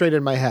book straight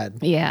in my head.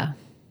 Yeah.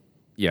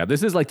 Yeah,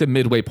 this is like the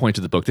midway point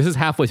of the book. This is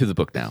halfway through the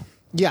book now.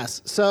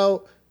 Yes.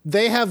 So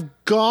they have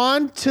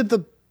gone to the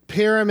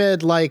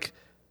pyramid like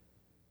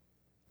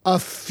a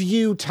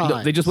few times.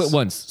 No, they just went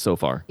once so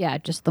far. Yeah,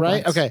 just the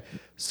Right? once. Okay.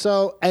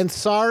 So, and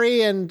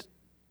Sari and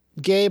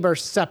Gabe are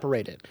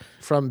separated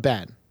from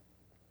Ben.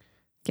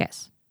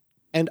 Yes.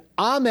 And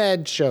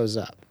Ahmed shows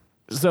up.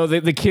 So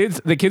the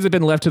kids have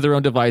been left to their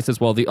own devices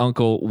while the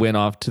uncle went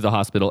off to the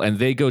hospital, and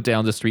they go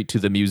down the street to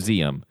the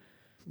museum.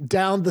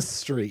 Down the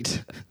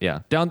street. Yeah,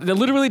 they're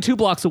literally 2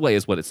 blocks away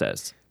is what it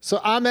says. So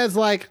Ahmed's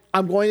like,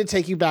 I'm going to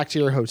take you back to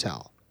your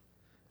hotel.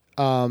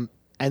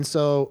 And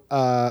so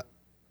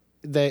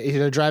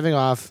they're driving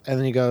off, and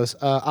then he goes,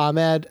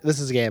 Ahmed, this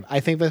is Gabe. I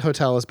think the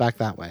hotel is back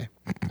that way.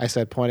 I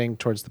said, pointing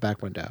towards the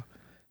back window.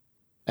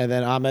 And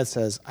then Ahmed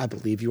says, I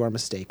believe you are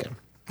mistaken.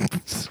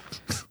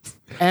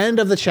 End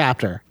of the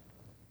chapter.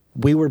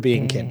 We were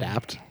being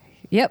kidnapped.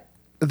 Yep.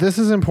 This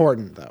is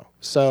important, though.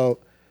 So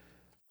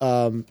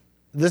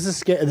this is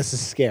scary. This is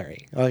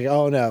scary. Like,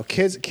 oh no,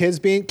 kids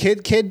being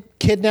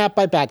kidnapped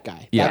by bad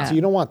guy. Yeah.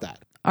 You don't want that.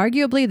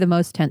 Arguably the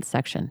most tense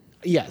section.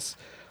 Yes.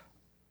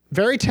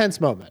 Very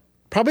tense moment.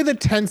 Probably the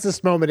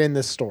tensest moment in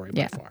this story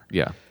by far.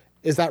 Yeah.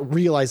 Is that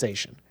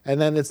realization. And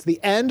then it's the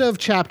end of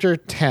chapter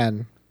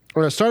 10,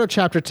 or the start of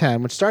chapter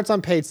 10, which starts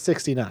on page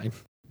 69.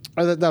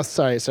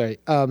 Sorry.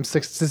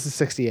 This is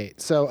 68.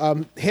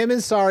 So him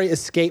and Sari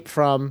escape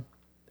from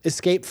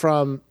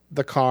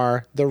the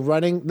car. They're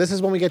running. This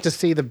is when we get to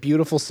see the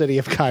beautiful city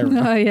of Cairo.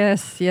 Oh,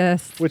 yes.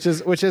 Which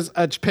is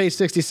page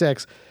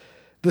 66.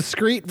 The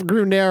street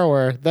grew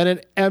narrower, then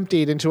it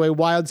emptied into a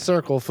wide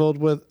circle filled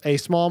with a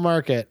small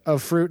market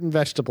of fruit and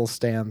vegetable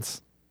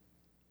stands.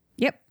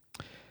 Yep.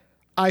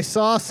 I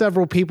saw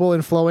several people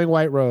in flowing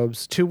white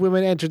robes. 2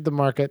 women entered the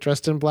market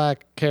dressed in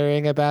black,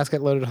 carrying a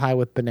basket loaded high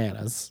with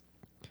bananas.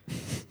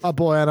 A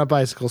boy on a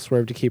bicycle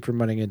swerved to keep from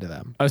running into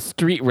them. A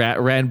street rat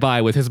ran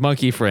by with his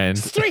monkey friend.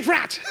 Street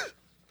rat!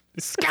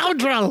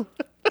 Scoundrel!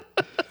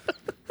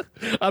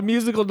 A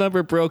musical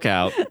number broke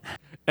out,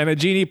 and a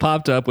genie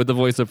popped up with the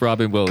voice of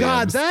Robin Williams.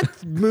 God,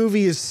 that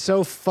movie is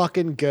so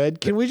fucking good.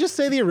 Can we just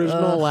say the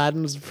original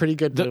Aladdin was a pretty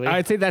good movie? I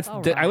would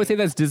say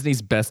that's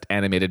Disney's best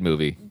animated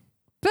movie.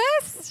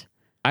 Best?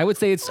 I would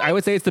say it's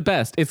the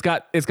best. It's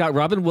got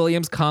Robin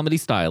Williams comedy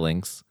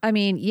stylings. I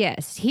mean,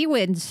 yes, he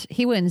wins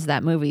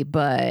that movie,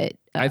 but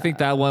I think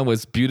that one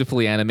was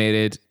beautifully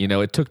animated. You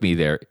know, it took me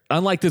there.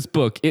 Unlike this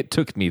book, it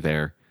took me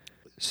there.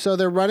 So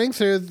they're running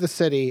through the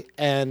city,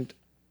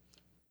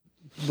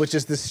 which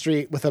is the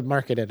street with a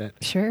market in it.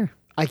 sure.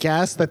 I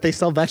guess that they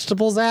sell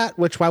vegetables at,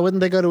 which why wouldn't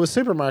they go to a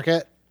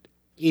supermarket?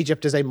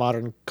 Egypt is a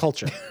modern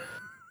culture.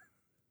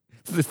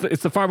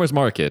 It's the farmer's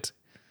market.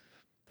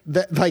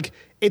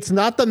 It's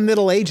not the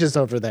Middle Ages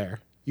over there,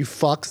 you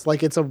fucks.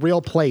 Like, it's a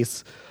real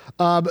place.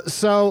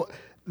 So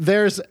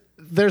there's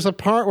a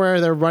part where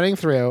they're running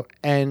through,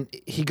 and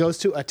he goes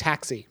to a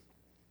taxi,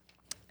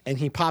 and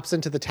he pops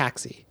into the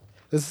taxi.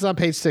 This is on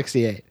page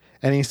 68,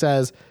 and he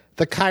says,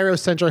 "The Cairo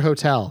Central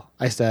Hotel,"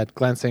 I said,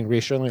 glancing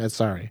reassuringly at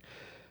Sari.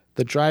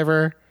 The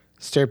driver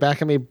stared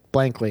back at me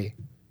blankly,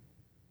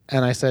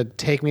 and I said,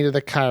 "Take me to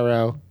the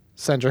Cairo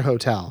Central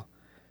Hotel."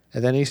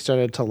 And then he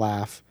started to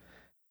laugh.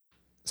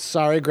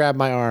 Sari grabbed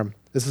my arm.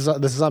 This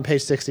is on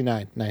page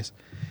 69. Nice.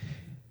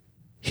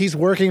 "He's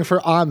working for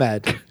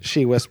Ahmed,"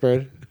 she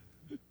whispered.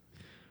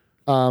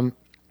 And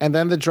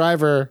then the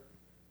driver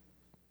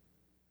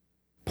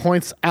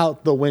points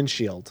out the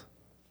windshield.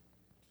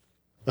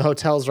 The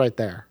hotel's right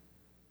there.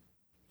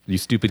 You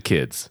stupid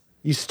kids.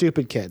 You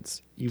stupid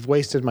kids. You've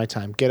wasted my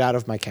time. Get out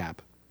of my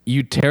cab.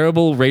 You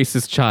terrible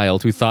racist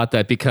child who thought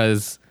that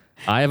because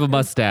I have a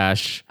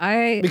mustache.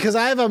 Because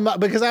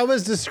I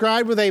was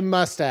described with a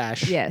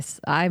mustache. Yes,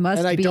 I must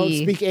And I be. don't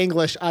speak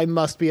English. I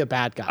must be a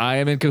bad guy. I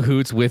am in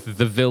cahoots with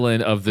the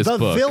villain of this book.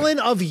 The villain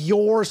of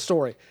your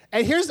story.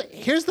 And here's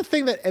the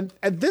thing that,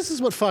 and this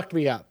is what fucked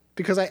me up,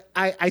 because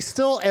I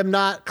still am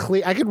not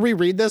clear. I could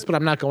reread this, but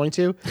I'm not going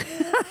to.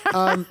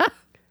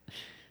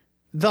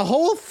 The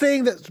whole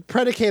thing that's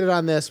predicated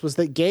on this was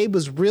that Gabe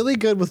was really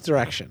good with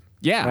direction.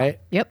 Yeah. Right?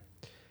 Yep.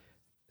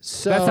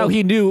 So That's how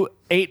he knew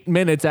 8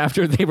 minutes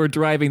after they were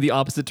driving the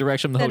opposite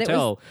direction of the That it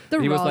hotel. was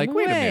the he was wrong like,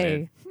 wait a way.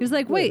 minute. He was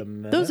like, Wait a wait,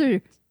 minute. those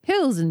are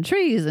hills and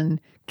trees and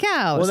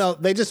cows. Well,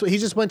 no, he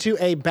just went to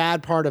a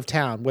bad part of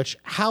town, which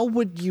how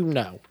would you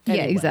know? Yeah,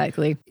 Anyway,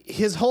 exactly.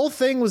 His whole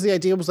thing was the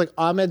idea was like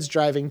Ahmed's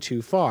driving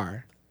too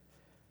far.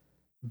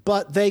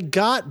 But they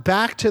got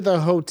back to the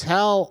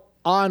hotel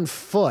on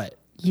foot.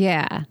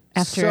 Yeah.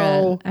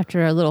 So-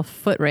 After a little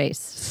foot race.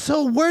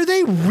 So were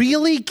they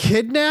really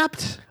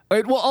kidnapped?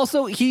 Well,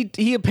 also he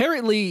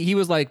apparently he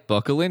was like,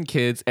 buckle in,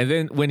 kids, and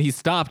then when he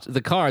stopped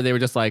the car, they were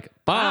just like,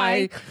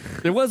 bye.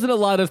 There wasn't a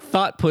lot of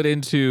thought put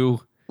into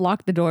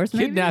Lock the doors,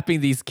 maybe? kidnapping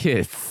these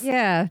kids.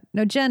 Yeah.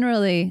 No,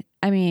 generally,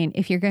 I mean,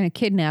 if you're going to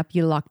kidnap,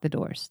 you lock the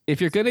doors.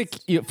 If you're gonna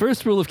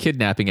first rule of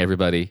kidnapping,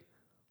 everybody,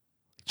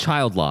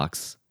 child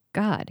locks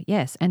God,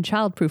 yes. And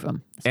childproof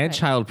them. and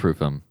childproof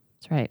them.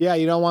 That's right. Yeah,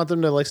 you don't want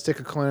them to like stick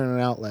a coin in an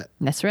outlet.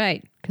 That's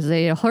right. Because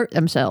they hurt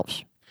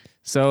themselves.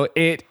 So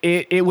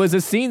it was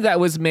a scene that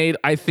was made,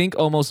 I think,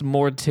 almost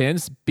more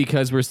tense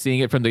because we're seeing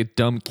it from the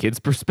dumb kid's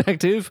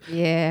perspective.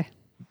 Yeah.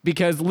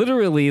 Because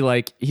literally,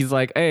 like, he's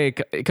like, hey,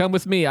 come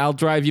with me. I'll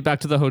drive you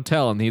back to the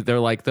hotel. And they're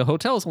like, the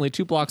hotel is only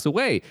 2 blocks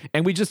away.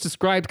 And we just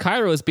described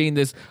Cairo as being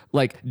this,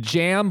 like,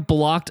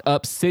 jam-blocked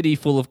up city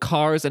full of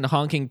cars and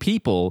honking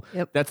people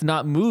Yep. that's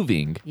not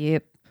moving.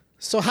 Yep.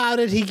 So how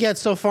did he get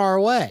so far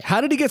away?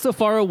 How did he get so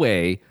far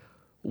away?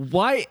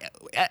 Why?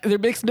 There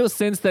makes no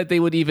sense that they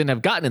would even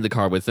have gotten in the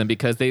car with them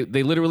because they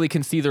literally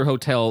can see their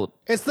hotel.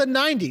 It's the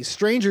 90s.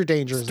 Stranger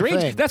danger is a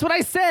thing. That's what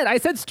I said. I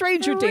said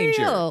stranger For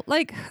danger. real.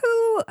 Like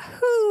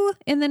who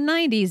in the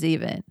 90s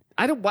even?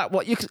 I don't.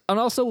 And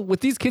also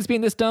with these kids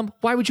being this dumb,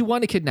 why would you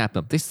want to kidnap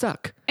them? They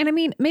suck. And I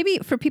mean, maybe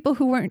for people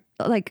who weren't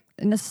like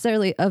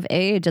necessarily of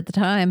age at the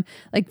time,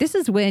 like this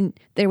is when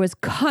there was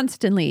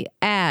constantly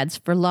ads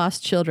for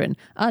lost children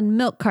on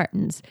milk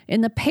cartons,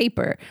 in the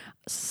paper,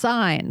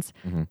 signs.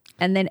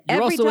 And then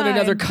You're every also time, in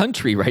another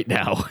country right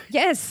now.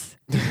 Yes.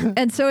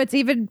 And so it's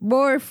even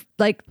more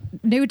like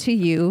new to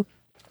you.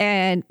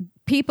 And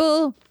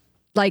people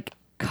like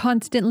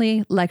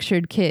constantly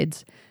lectured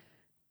kids.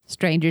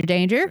 Stranger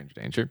danger.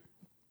 Stranger danger.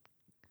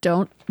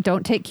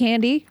 Don't take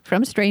candy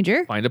from a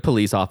stranger. Find a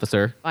police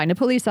officer. Find a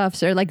police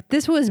officer. Like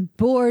this was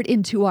bored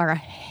into our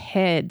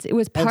heads. It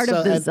was part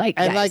of the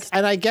zeitgeist.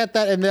 And I get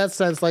that in that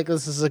sense, like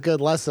this is a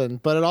good lesson,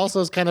 but it also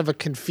is kind of a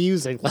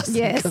confusing lesson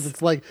because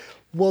it's like,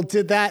 well,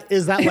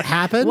 is that what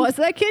happened? Was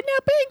that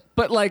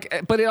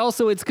kidnapping? But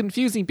it's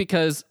confusing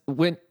because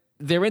when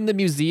they're in the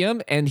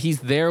museum and he's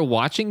there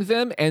watching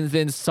them, and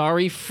then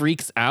Sari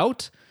freaks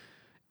out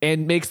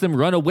and makes them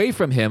run away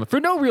from him for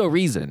no real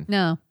reason.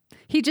 No.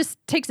 He just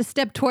takes a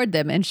step toward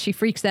them and she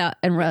freaks out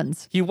and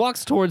runs. He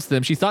walks towards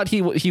them. She thought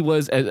he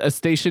was a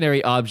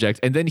stationary object,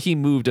 and then he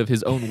moved of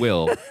his own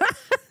will.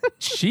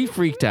 She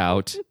freaked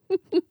out.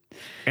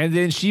 And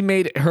then she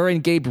made her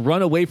and Gabe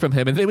run away from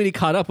him. And then when he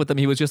caught up with them,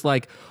 he was just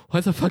like, "Why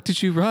the fuck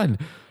did you run?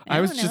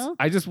 I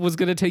just was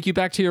going to take you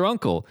back to your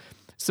uncle."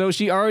 So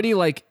she already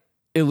like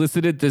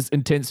elicited this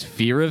intense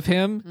fear of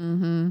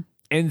him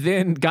and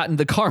then got in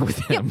the car with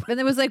him. Yep. And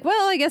it was like,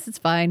 well, I guess it's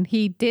fine.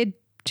 He did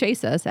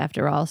chase us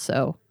after all.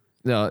 So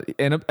No,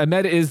 and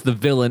Ahmed is the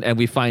villain. And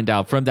we find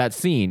out from that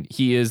scene,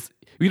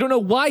 we don't know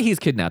why he's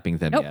kidnapping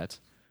them yet.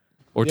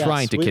 Or Yes,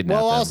 trying to kidnap them.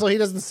 Well, also, he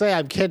doesn't say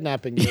I'm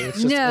kidnapping you.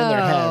 It's just in their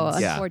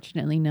heads. Yeah.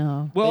 Unfortunately,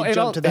 no. Well, They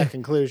jump to that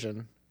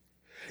conclusion.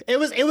 It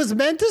was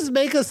meant to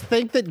make us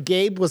think that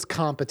Gabe was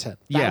competent.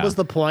 That was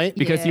the point.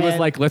 Because he was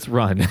like, let's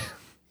run.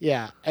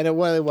 Yeah, and it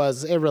really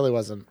was. It really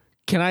wasn't.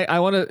 I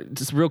want to,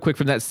 just real quick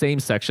from that same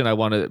section, I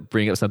want to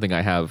bring up something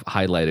I have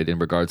highlighted in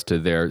regards to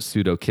their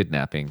pseudo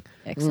kidnapping.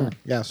 Excellent.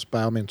 Yes,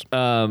 by all means.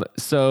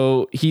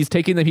 So he's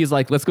taking them, he's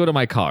like, let's go to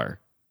my car,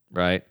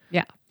 right?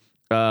 Yeah.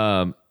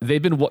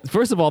 They've been,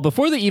 first of all,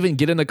 before they even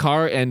get in the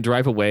car and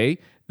drive away,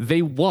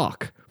 they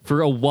walk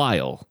for a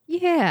while.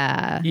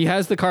 Yeah. He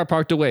has the car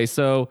parked away.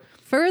 So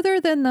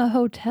Further than the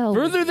hotel.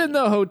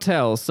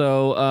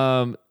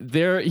 So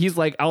he's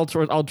like, I'll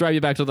drive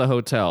you back to the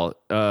hotel.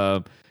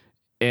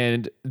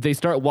 And they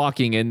start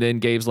walking, and then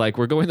Gabe's like,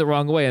 we're going the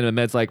wrong way. And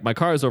Ahmed's like, my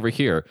car is over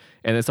here.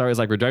 And then Sari's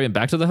like, we're driving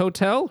back to the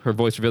hotel? Her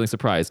voice revealing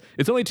surprise.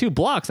 It's only 2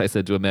 blocks, I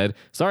said to Ahmed.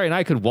 Sari and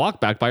I could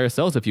walk back by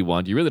ourselves if you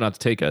want. You really don't have to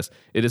take us.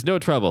 It is no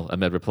trouble,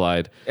 Ahmed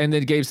replied. And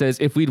then Gabe says,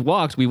 if we'd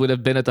walked, we would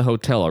have been at the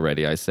hotel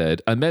already, I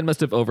said. Ahmed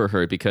must have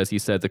overheard because he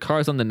said, the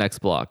car's on the next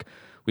block.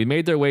 We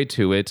made their way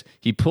to it.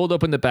 He pulled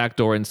open the back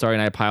door and Sari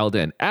and I piled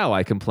in. Ow,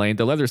 I complained.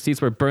 The leather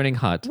seats were burning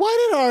hot.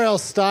 Why did R.L.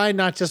 Stein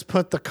not just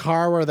put the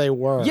car where they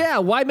were? Yeah,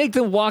 why make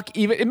them walk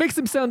even? It makes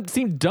them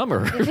seem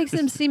dumber. It makes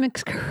them seem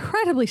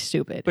incredibly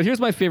stupid. But here's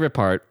my favorite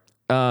part.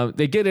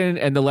 They get in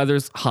and the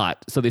leather's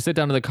hot. So they sit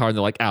down in the car and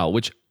they're like, ow,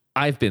 which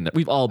I've been there.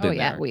 We've all been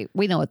there.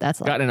 We know what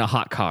that's like. Gotten in a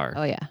hot car.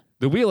 Oh, yeah.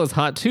 The wheel is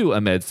hot too,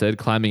 Ahmed said,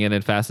 climbing in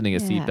and fastening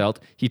his seatbelt.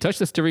 He touched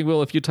the steering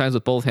wheel a few times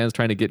with both hands,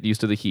 trying to get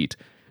used to the heat.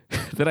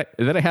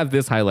 Then I have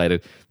this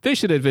highlighted. They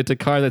should invent a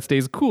car that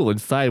stays cool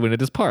inside when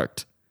it is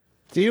parked.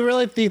 Do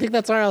you think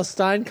that's R.L.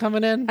 Stein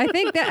coming in? I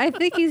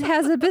think he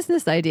has a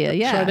business idea.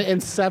 Yeah. Trying to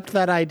incept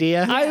that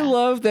idea? I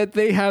love that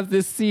they have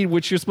this scene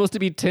which you're supposed to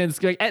be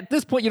tense. Like, at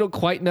this point, you don't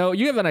quite know.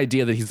 You have an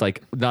idea that he's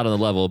like not on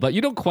the level, but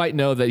you don't quite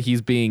know that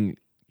he's being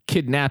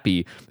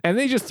kidnappy. And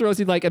they just throw a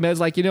scene like, Ahmed's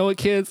like, you know what,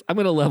 kids? I'm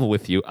going to level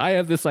with you. I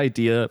have this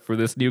idea for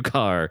this new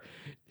car.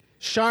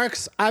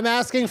 Sharks, I'm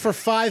asking for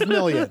 $5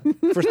 million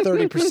for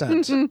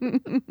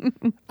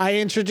 30%. I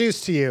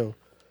introduce to you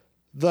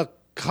the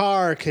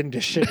car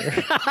conditioner.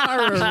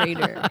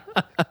 Carburetor.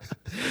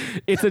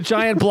 It's a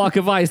giant block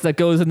of ice that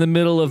goes in the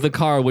middle of the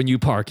car when you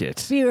park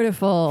it.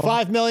 Beautiful.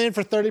 $5 million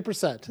for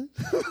 30%.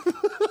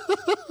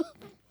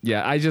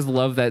 Yeah, I just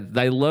love that.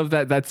 I love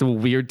that. That's a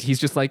weird. He's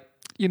just like,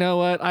 you know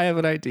what? I have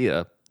an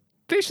idea.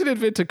 They should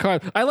invent a car.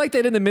 I like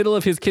that in the middle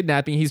of his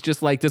kidnapping, he's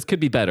just like, this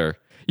could be better.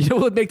 You know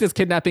what would make this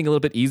kidnapping a little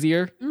bit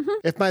easier? Mm-hmm.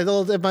 If my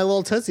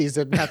little tootsies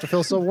didn't have to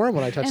feel so warm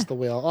when I touched the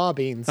wheel. Aw,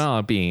 beans.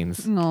 Oh,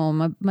 beans. Oh,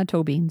 my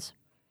toe beans.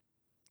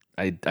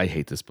 I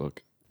hate this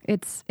book.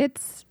 It's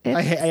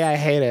I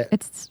hate it.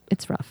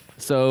 it's rough.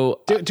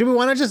 So Do we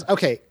want to just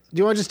do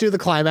you want to just do the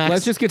climax?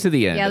 let's just get to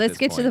the end. Yeah, at let's this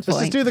get to the point. Let's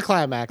point. just do the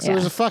climax. So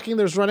Yeah.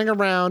 there's running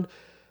around,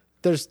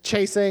 there's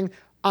chasing.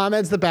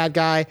 Ahmed's the bad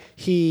guy.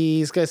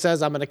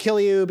 Says, I'm going to kill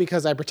you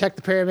because I protect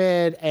the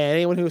pyramid, and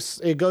anyone who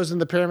goes in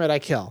the pyramid, I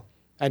kill.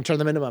 and turn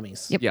them into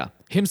mummies. Yep. Yeah,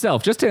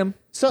 himself, just him.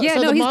 So Yeah,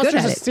 the no, he's good monster's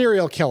at a it.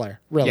 serial killer,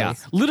 really. Yeah,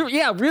 literally.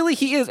 Yeah, really,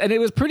 he is, and it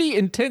was pretty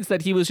intense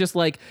that he was just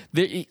like,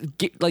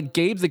 like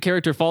Gabe, the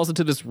character, falls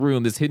into this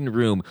room, this hidden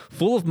room,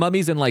 full of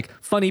mummies and like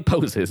funny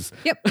poses.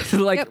 Yep.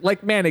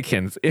 like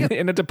mannequins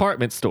in a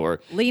department store,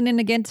 Leaning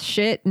against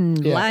shit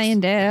and Yes. lying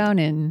down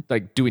and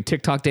like doing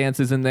TikTok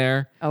dances in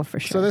there. oh, for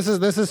So sure.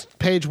 this is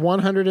page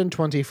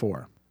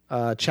 124,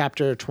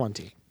 chapter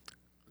 20.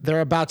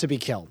 They're about to be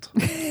killed.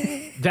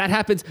 That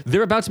happens.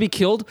 They're about to be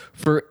killed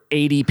for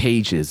 80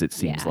 pages. It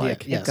seems Yeah.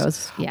 like. It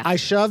goes, yeah. I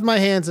shoved my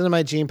hands into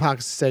my jean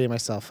pockets to steady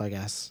myself, I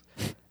guess.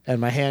 And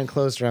my hand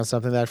closed around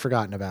something that I'd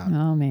forgotten about.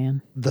 Oh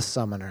man. The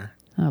summoner.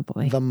 Oh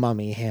boy. The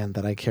mummy hand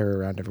that I carry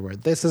around everywhere.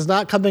 This is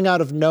not coming out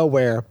of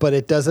nowhere, but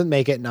it doesn't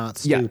make it not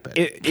stupid.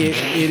 Yeah,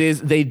 it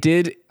is. They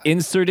did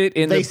insert it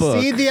in They the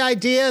book. see the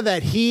idea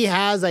that he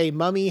has a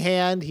mummy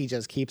hand he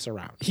just keeps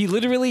around. He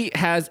literally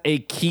has a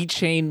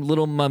keychain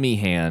little mummy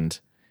hand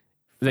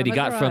that he From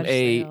a got from garage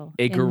a sale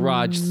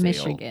garage in sale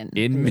Michigan.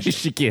 in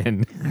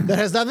Michigan. That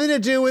has nothing to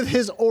do with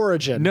his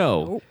origin.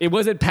 No, it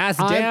wasn't passed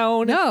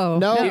down.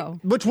 No.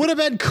 Which would have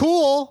been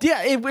cool.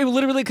 Yeah, it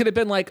literally could have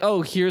been like,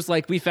 oh, here's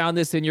like, we found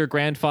this in your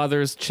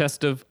grandfather's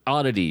chest of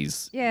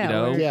oddities. Yeah, You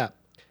know? or- Yeah.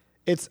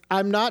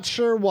 I'm not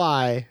sure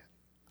why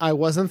I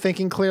wasn't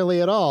thinking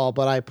clearly at all,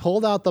 but I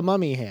pulled out the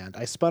mummy hand.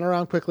 I spun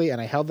around quickly and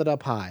I held it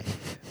up high.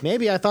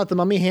 Maybe I thought the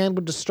mummy hand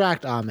would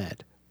distract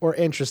Ahmed or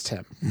interest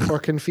him or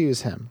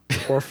confuse him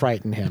or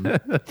frighten him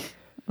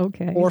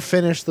Okay. or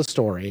finish the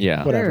story.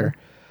 Yeah. Whatever.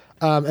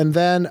 And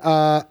then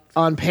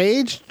on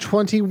page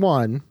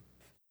 21,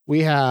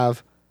 we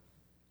have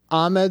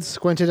Ahmed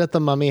squinted at the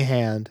mummy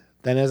hand.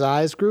 Then his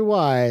eyes grew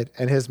wide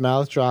and his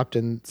mouth dropped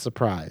in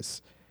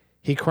surprise.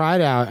 He cried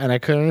out, and I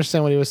couldn't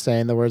understand what he was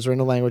saying. The words were in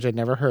a language I'd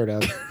never heard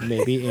of,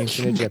 maybe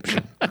ancient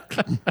Egyptian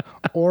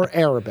or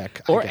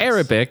Arabic. I Or guess.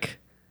 Arabic.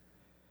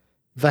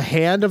 The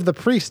hand of the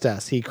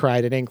priestess, he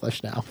cried in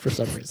English now for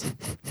some reason.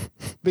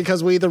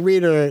 Because we, the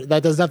reader,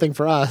 that does nothing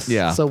for us.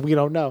 Yeah. So we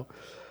don't know.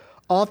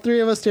 All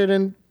three of us stared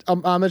in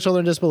Ahmed's shoulder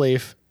in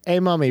disbelief. A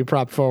mummy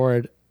propped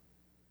forward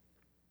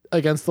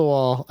against the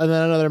wall, and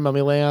then another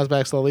mummy laying on his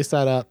back slowly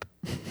sat up.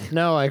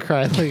 No, I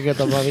cried looking at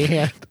the mummy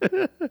hand.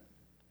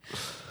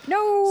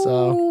 no,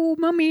 So-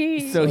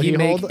 mummy. So he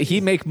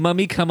he make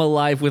mummy come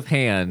alive with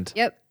hand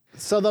Yep.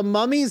 So the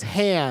mummy's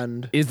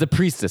hand. is the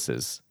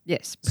priestess's.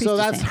 Yes. So priestess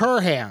that's hand.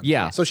 her hand.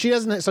 Yeah. So she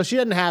doesn't. So she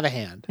doesn't have a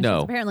hand.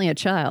 No. Apparently a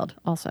child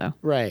also.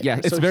 Right. Yeah,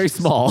 it's So very she's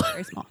small.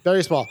 Very small.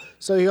 Very small.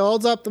 So he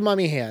holds up the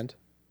mummy hand,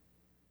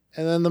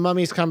 and then the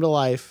mummies come to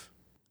life.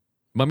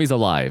 Mummy's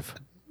alive.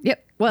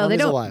 Yep. Well, they Mummy's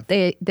don't.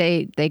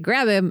 alive. They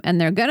grab him and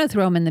they're gonna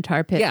throw him in the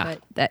tar pit, Yeah.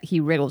 but that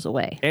he wriggles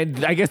away.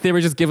 And I guess they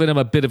were just giving him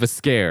a bit of a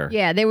scare.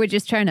 Yeah, they were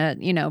just trying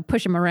to,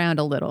 push him around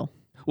a little.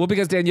 Well,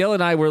 because Danielle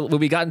and I were, when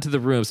we got into the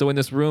room, so in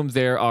this room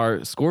there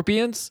are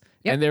scorpions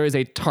Yep. and there is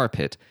a tar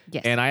pit.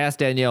 Yes. And I asked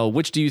Danielle,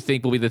 which do you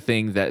think will be the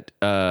thing that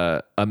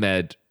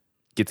Ahmed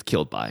gets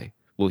killed by?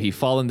 Will he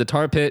fall in the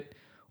tar pit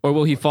or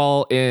will he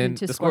fall in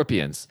Into the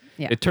scorpions?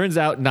 Yeah. It turns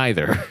out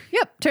neither.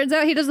 Yep. Turns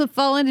out he doesn't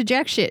fall into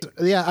jack shit.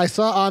 Yeah, I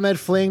saw Ahmed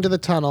fleeing to the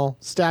tunnel,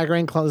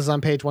 staggering. This is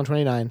on page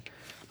 129,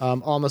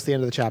 almost the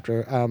end of the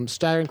chapter.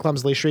 Staggering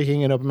clumsily,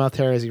 shrieking in open mouth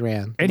terror as he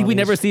ran. And we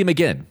never see him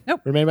again.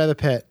 Remained by the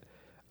pit.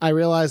 I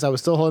realized I was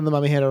still holding the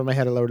mummy hand over my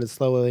head. I lowered it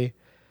slowly.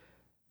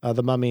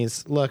 The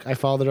mummies. Look, I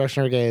followed the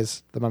direction of her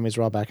gaze. The mummies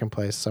were all back in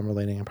place. Some were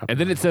leaning and probably. And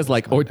then it says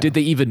like, or did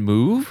they even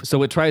move?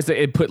 So it tries to,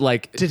 it put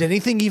like, Did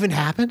anything even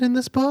happen in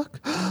this book?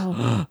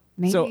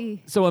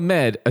 Maybe. so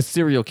Ahmed, a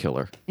serial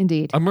killer,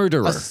 Indeed. a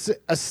murderer.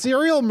 A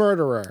serial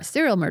murderer.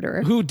 Serial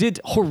murderer. Who did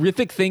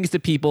horrific things to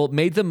people,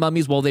 made them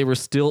mummies while they were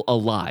still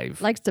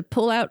alive, Likes to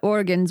pull out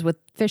organs with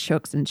fish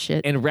hooks and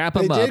shit. and wrap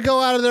They them up. did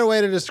go out of their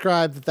way to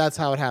describe that that's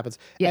how it happens.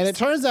 Yes. And it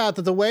turns out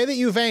that the way that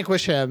you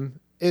vanquish him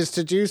is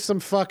to do some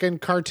fucking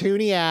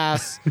cartoony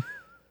ass.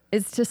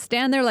 Is to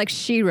stand there like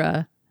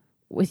She-Ra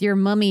with your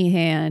mummy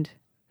hand.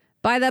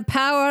 By the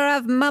power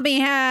of mummy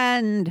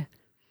hand.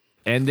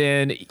 And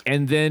then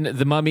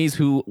the mummies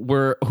who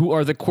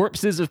are the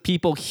corpses of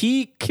people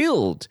he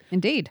killed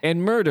Indeed.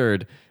 and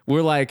murdered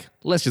were like,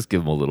 let's just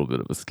give him a little bit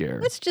of a scare.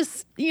 Let's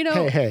just,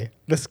 hey,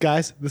 this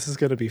is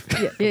gonna be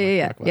fun.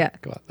 Yeah.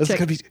 Come on. This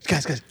Check. is gonna be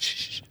guys.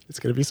 Shh. It's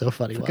gonna be so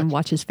funny. Fucking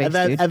watch his face, and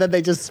then, dude. and then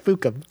they just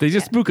spook him. They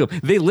just spook him.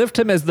 They lift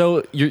him as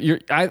though you're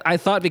I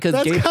thought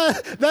because Gabe,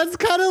 That's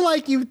kind of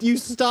like you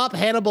stop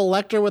Hannibal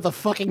Lecter with a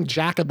fucking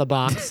Jack in the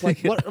Box. Like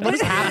what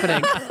is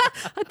happening?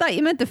 I thought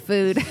you meant the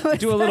food.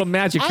 do a little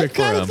magic I trick for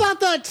kind him. of thought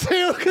that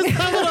too, because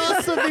that would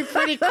also be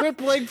pretty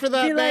crippling for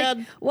that Be man.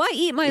 like, why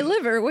eat my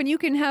liver when you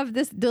can have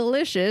this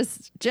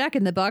delicious Jack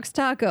in the Box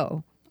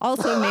taco,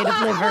 also made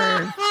of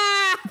liver,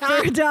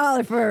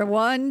 for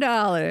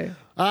 $1.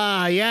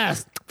 Ah,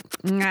 yes.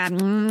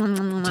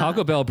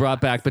 Taco Bell brought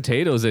back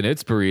potatoes in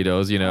its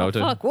burritos, to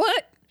Fuck,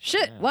 what?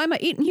 Shit, why am I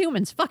eating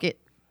humans? Fuck it.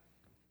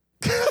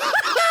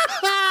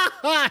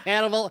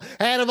 Hannibal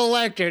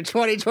Lecter,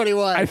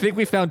 2021. I think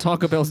we found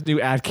Taco Bell's new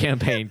ad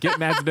campaign. Get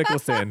Mads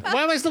Mikkelsen.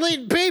 Why am I still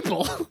eating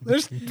people?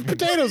 There's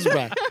potatoes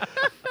back.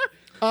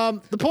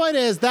 The point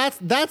is that's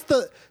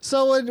the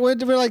so when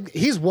we're like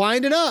he's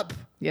winding up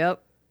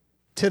Yep.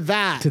 to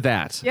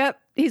that. Yep.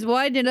 He's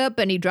winding up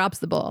and he drops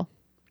the ball.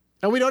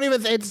 And we don't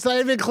even, it's not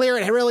even clear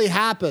it really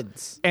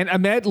happens. And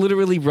Ahmed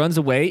literally runs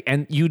away,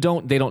 and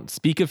they don't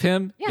speak of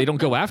him. Yeah. They don't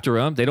go after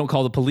him. They don't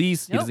call the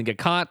police. He Nope. doesn't get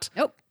caught.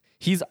 Nope.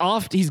 He's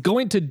off. He's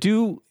going to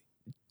do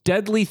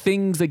deadly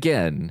things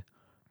again.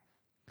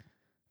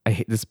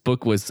 This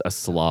book was a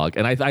slog,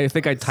 and I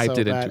think I typed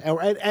So it bad.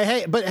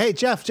 into. Hey,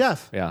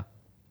 Jeff. Yeah.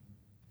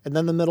 And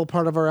then the middle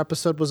part of our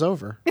episode was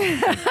over.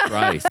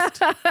 Christ.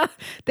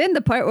 Then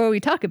the part where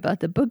we talk about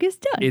the book is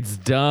done. It's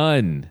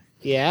done.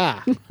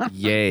 Yeah.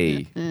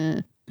 Yay.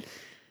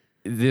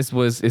 This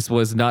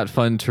was not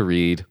fun to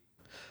read.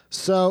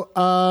 So,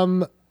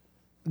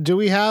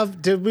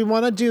 did we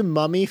want to do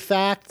mummy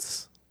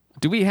facts?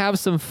 Do we have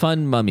some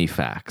fun mummy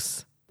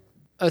facts?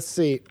 Let's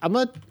see. I'm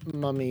at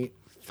mummy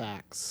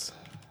facts.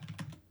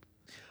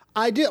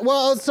 I did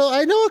well. So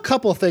I know a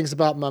couple things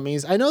about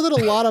mummies. I know that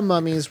a lot of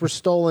mummies were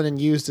stolen and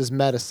used as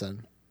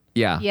medicine.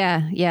 Yeah.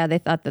 yeah. They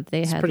thought that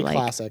they It's had pretty like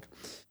classic.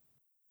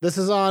 This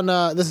is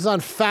on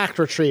Fact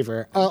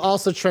Retriever.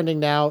 Also trending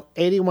now: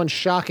 81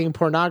 shocking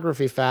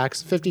pornography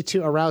facts,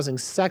 52 arousing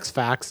sex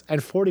facts,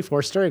 and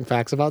 44 stirring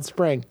facts about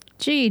spring.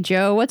 Gee,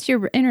 Joe, what's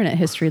your internet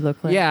history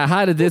look like? Yeah,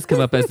 how did this come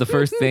up as the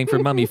first thing for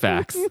mummy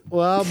facts?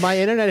 Well, my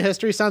internet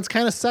history sounds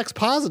kind of sex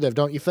positive,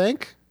 don't you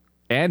think?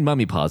 And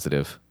mummy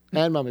positive.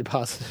 And mummy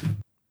positive.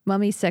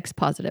 Mummy sex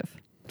positive.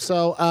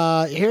 So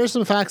here's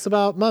some facts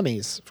about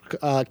mummies.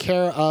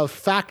 Care of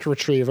Fact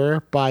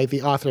Retriever by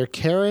the author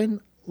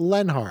Karen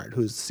Lenhard,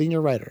 who's senior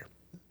writer.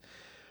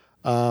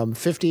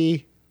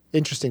 50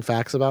 interesting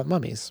facts about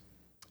mummies.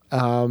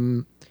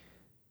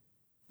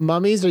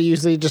 Mummies are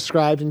usually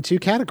described in two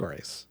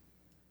categories: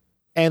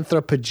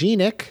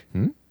 anthropogenic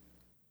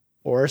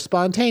or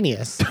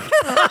spontaneous.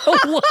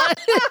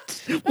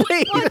 What?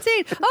 Wait.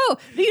 Oh,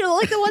 you know,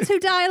 like the ones who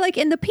die like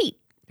in the peat.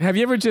 Have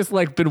you ever just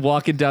like been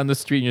walking down the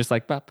street and you're just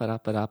like,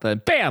 ba-ba-da-ba-da-ba,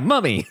 and bam,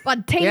 mummy.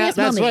 Spontaneous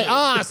That's mummy. right.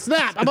 Ah,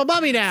 snap! I'm a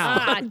mummy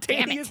now. Damn it.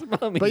 Spontaneous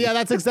mummy. But yeah,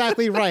 that's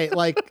exactly right.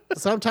 Like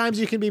sometimes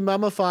you can be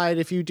mummified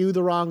if you do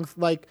the wrong,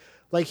 like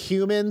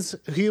humans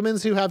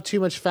who have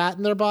too much fat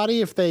in their body,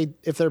 if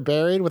they're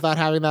buried without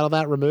having all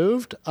that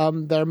removed,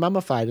 they're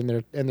mummified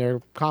in their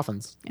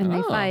coffins.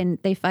 And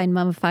they find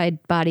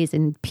mummified bodies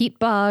in peat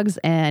bogs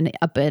and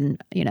up in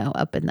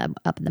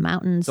the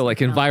mountains. So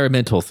like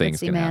environmental things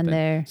Tootsie can Man happen.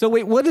 there. So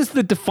wait, what is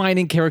the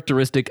defining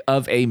characteristic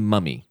of a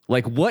mummy?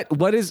 Like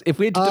what is, if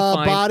we had to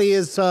define. Body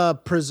is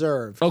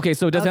preserved. Okay,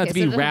 so it doesn't have to so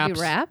be it doesn't wrapped.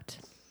 wrapped.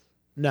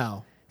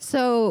 No,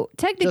 So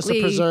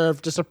technically,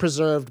 just a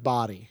preserved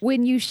body.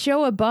 when you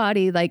show a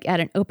body like at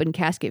an open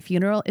casket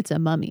funeral, it's a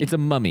mummy. It's a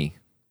mummy.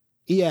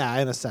 Yeah,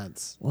 in a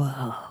sense,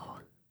 Whoa.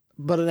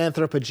 but an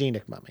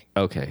anthropogenic mummy.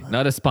 Okay,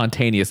 not a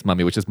spontaneous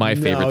mummy, which is my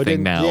No, favorite it thing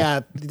didn't- now. Yeah,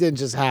 it didn't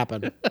just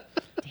happen.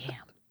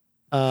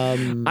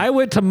 Damn. I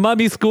went to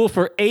mummy school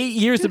for 8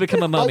 years to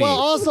become a Oh, mummy. well,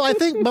 also I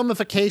think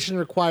mummification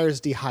requires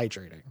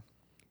dehydrating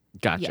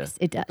Gotcha. Yes,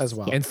 it does. as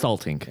well. And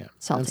salting. Yeah,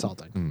 Salting. and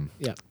salting.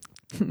 Yeah.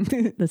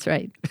 That's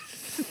right.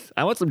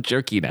 I want some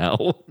jerky now.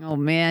 Oh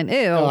man.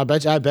 Ew. Oh, I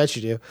bet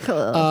you do.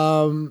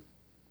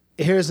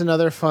 Here's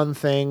another fun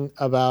thing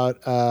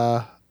about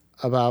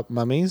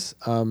mummies.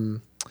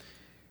 In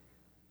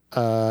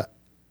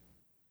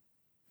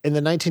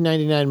the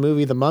 1999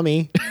 movie The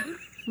Mummy,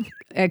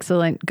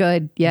 Excellent.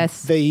 Good.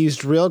 Yes. they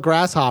used real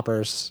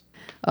grasshoppers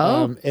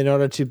in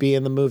order to be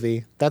in the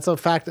movie. That's a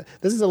fact.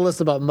 This is a list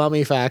about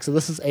mummy facts, and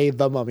this is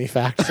the mummy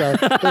fact. So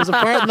there's a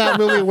part in that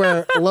movie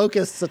where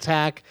locusts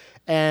attack,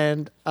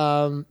 and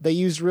they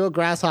used real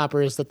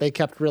grasshoppers that they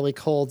kept really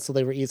cold, so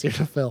they were easier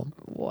to film.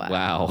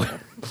 Wow.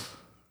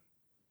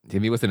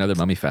 Hit me with another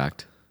mummy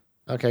fact.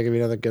 Okay, I'll give you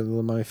another good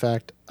little mummy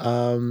fact.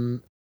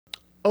 Over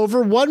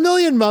 1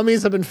 million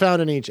mummies have been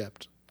found in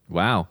Egypt.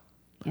 Wow.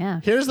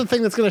 Yeah. Here's the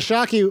thing that's going to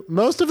shock you.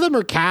 Most of them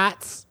are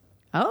cats.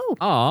 Oh.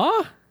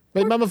 Aw.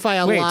 They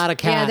mummify a lot of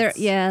Yeah. cats.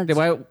 Yeah.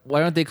 Why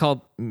aren't they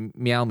called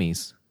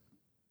meowmies?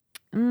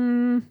 I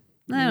don't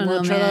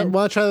know, man.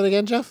 Want to try that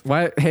again, Jeff?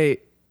 Why? Hey,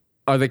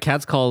 are the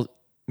cats called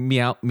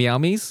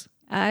meowmies?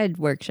 I'd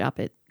workshop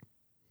it.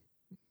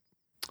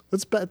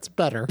 It's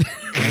better.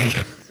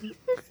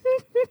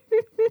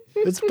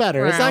 It's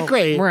better. It's not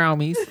great.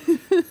 Meowmies.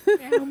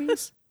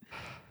 Meowmies.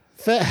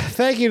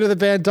 Thank you to the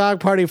band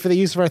Dog Party for the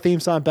use of our theme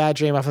song Bad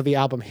Dream off of the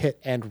album Hit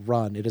and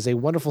Run. It is a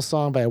wonderful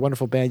song by a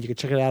wonderful band. You can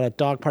check it out at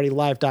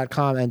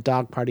dogpartylive.com and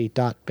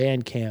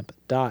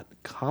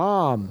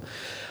dogparty.bandcamp.com.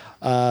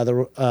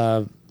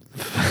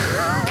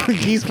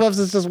 Geesepuffs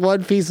is just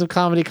one piece of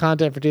comedy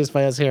content produced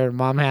by us here at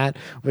Mom Hat,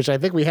 which I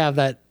think we have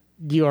that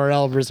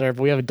URL reserved,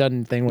 but we haven't done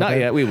anything with Not it.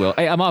 yet. We will.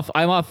 Hey, I'm off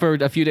for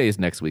a few days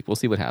next week. We'll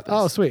see what happens.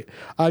 Oh, sweet.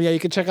 Yeah, you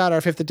can check out our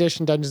 5th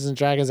edition Dungeons &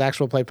 Dragons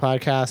actual play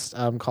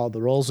podcast called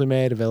The Rolls We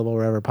Made, available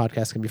wherever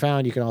podcasts can be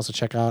found. You can also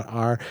check out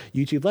our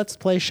YouTube Let's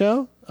Play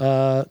show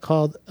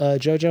called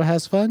JoJo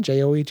Has Fun,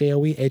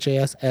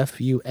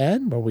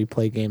 JoJoEHASFUN, where we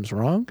play games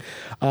wrong.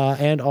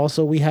 And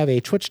also we have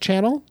a Twitch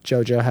channel,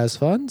 JoJo Has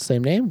Fun,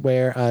 same name,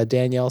 where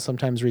Danielle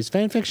sometimes reads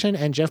fan fiction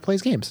and Jeff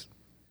plays games.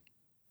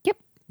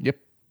 Yep.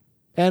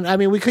 And I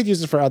mean, we could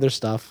use it for other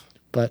stuff,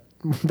 but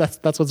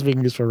that's what's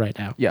being used for right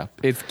now. Yeah,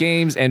 it's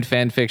games and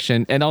fan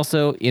fiction. And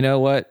also, you know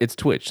what? It's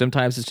Twitch.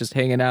 Sometimes it's just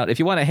hanging out. If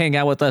you want to hang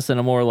out with us in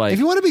a more like... If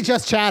you want to be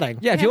just chatting,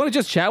 if you want to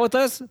just chat with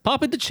us,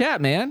 pop into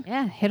chat, man.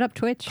 Yeah, hit up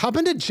Twitch. hop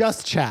into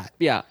just chat.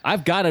 Yeah,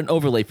 I've got an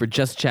overlay for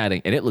just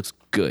chatting, and it looks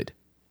good.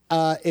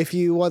 If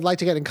you would like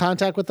to get in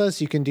contact with us,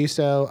 you can do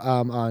so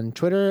on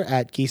Twitter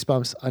at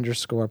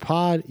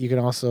geesebumps_pod. You can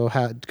also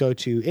go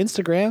to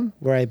Instagram,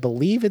 where I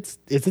believe is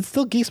it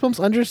still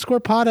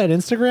geesebumps_pod at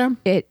Instagram?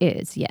 It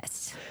is,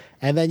 yes.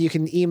 And then you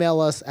can email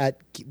us at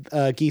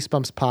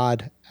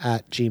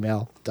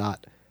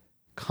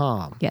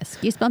geesebumpspod@gmail.com. Yes,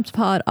 Goosebumps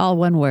Pod, all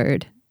one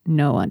word,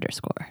 no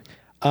underscore.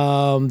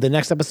 The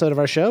next episode of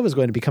our show is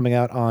going to be coming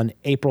out on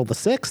April the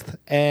 6th,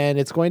 and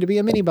it's going to be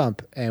a mini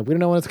bump, and we don't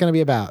know what it's going to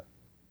be about.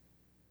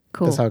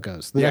 Cool. That's how it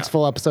goes. The next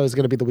full episode is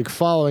going to be the week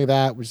following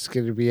that, which is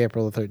going to be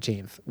April the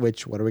 13th.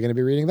 What are we going to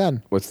be reading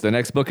then? What's the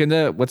next book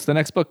what's the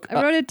next book?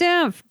 I wrote it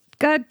down.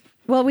 God,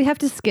 well, we have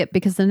to skip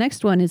because the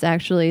next one is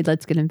actually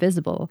Let's Get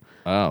Invisible.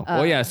 Oh,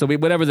 well, yeah. So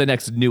whatever the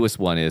next newest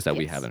one is that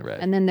we haven't read.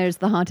 And then there's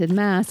The Haunted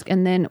Mask.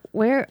 And then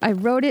where I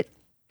wrote it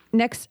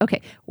next.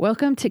 Okay.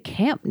 Welcome to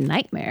Camp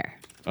Nightmare.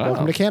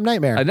 Welcome to Camp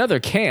Nightmare.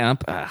 Another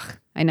camp. Ugh.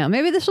 I know.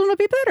 Maybe this one will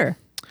be better.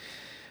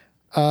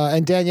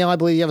 And Danielle, I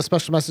believe you have a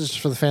special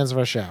message for the fans of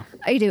our show.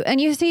 I do. And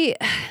you see,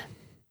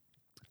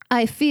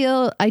 I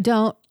feel like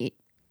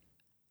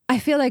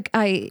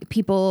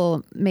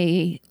people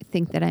may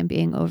think that I'm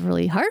being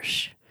overly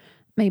harsh,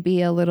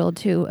 maybe a little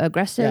too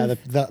aggressive.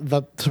 Yeah,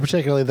 the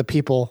particularly the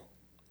people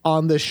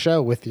on this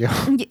show with you.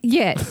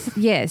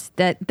 Yes,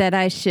 that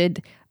I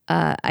should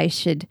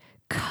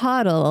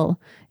coddle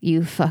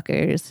you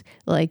fuckers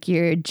like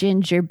you're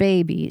ginger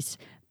babies.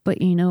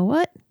 But you know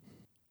what?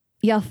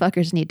 Y'all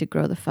fuckers need to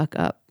grow the fuck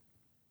up.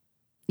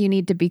 You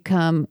need to be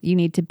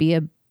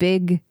a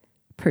big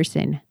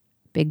person.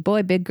 Big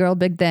boy, big girl,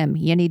 big them.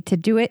 You need to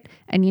do it,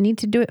 and you need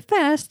to do it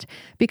fast,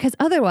 because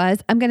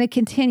otherwise I'm going to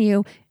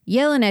continue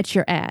yelling at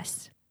your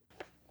ass.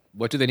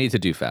 What do they need to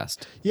do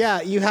fast?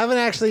 Yeah, you haven't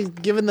actually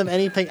given them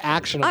anything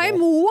actionable. I'm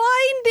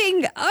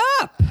winding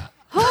up.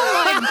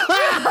 Oh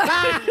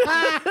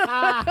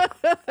my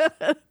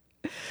God.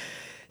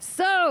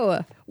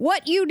 So,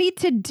 what you need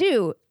to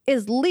do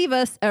is leave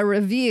us a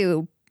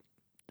review.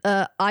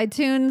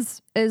 iTunes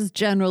is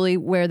generally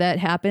where that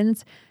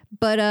happens.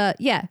 But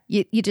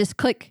you just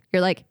click.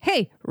 You're like,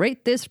 hey,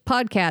 rate this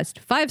podcast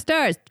 5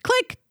 stars.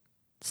 Click.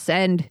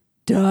 Send.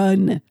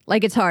 Done.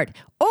 Like it's hard.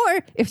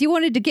 Or if you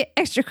wanted to get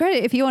extra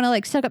credit, if you want to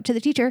like suck up to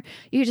the teacher,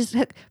 you just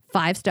click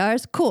 5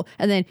 stars. Cool.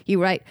 And then you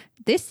write,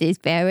 this is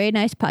very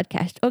nice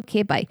podcast.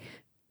 Okay, bye.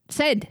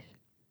 Send.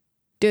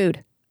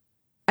 Dude,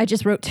 I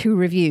just wrote 2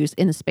 reviews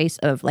in the space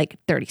of like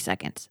 30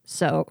 seconds.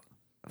 So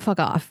fuck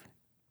off.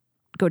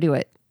 Go do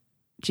it.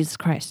 Jesus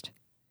Christ.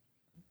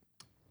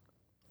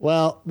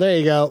 Well, there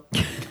you go.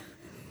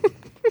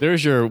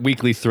 There's your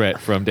weekly threat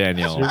from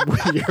Danielle.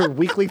 Your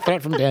weekly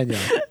threat from Danielle.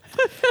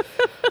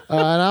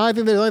 Now I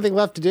think the only thing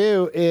left to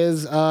do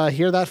is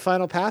hear that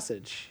final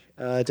passage.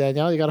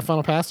 Danielle, you got a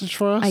final passage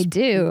for us? I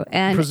do.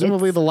 And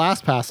presumably the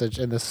last passage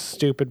in this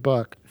stupid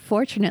book.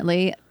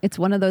 Fortunately, it's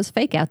one of those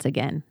fake outs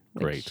again.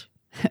 Great.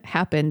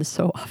 Happens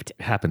so often.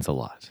 It happens a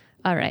lot.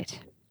 All right.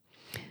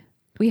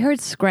 We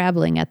heard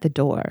scrabbling at the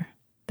door,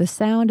 the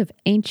sound of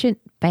ancient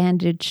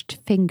bandaged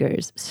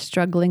fingers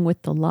struggling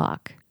with the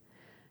lock.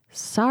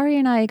 Sari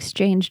and I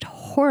exchanged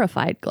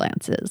horrified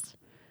glances.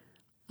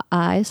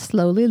 I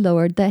slowly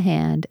lowered the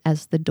hand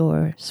as the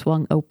door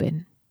swung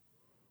open.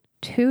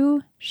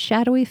 2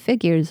 shadowy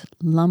figures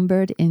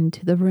lumbered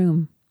into the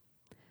room.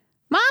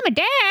 Mom and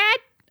Dad!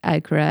 I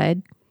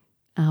cried.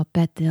 I'll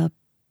bet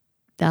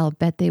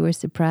they were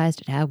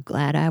surprised at how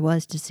glad I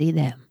was to see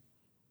them.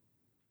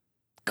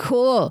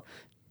 Cool.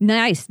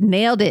 Nice.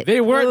 Nailed it.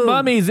 They weren't Boom.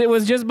 mummies. It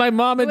was just my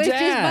mom and It was dad.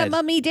 just my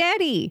mummy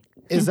daddy.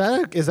 Is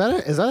that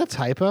a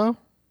typo?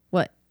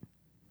 What?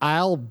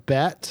 I'll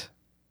bet.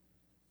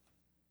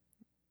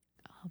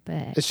 I'll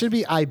bet. It should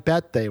be I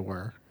bet they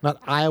were, not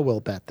I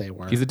will bet they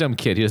were. He's a dumb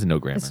kid. He doesn't know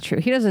grammar. That's true.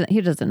 He doesn't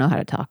know how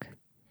to talk.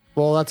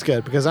 Well, that's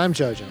good because I'm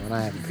JoJo and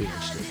I have a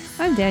PhD.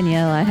 I'm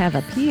Danielle. I have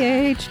a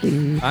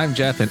PhD. I'm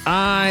Jeff, and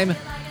I'm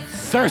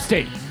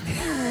thirsty.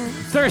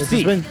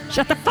 Thirsty.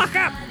 Shut the fuck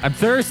up. I'm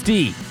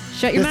thirsty.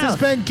 Shut your This mouth.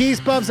 has been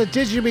Geesebumps, a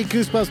Did You Meet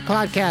Goosebumps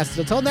podcast.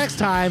 Until next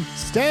time,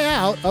 stay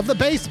out of the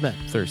basement.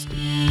 Thirsty.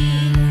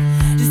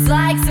 Just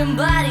like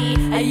somebody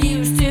I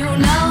used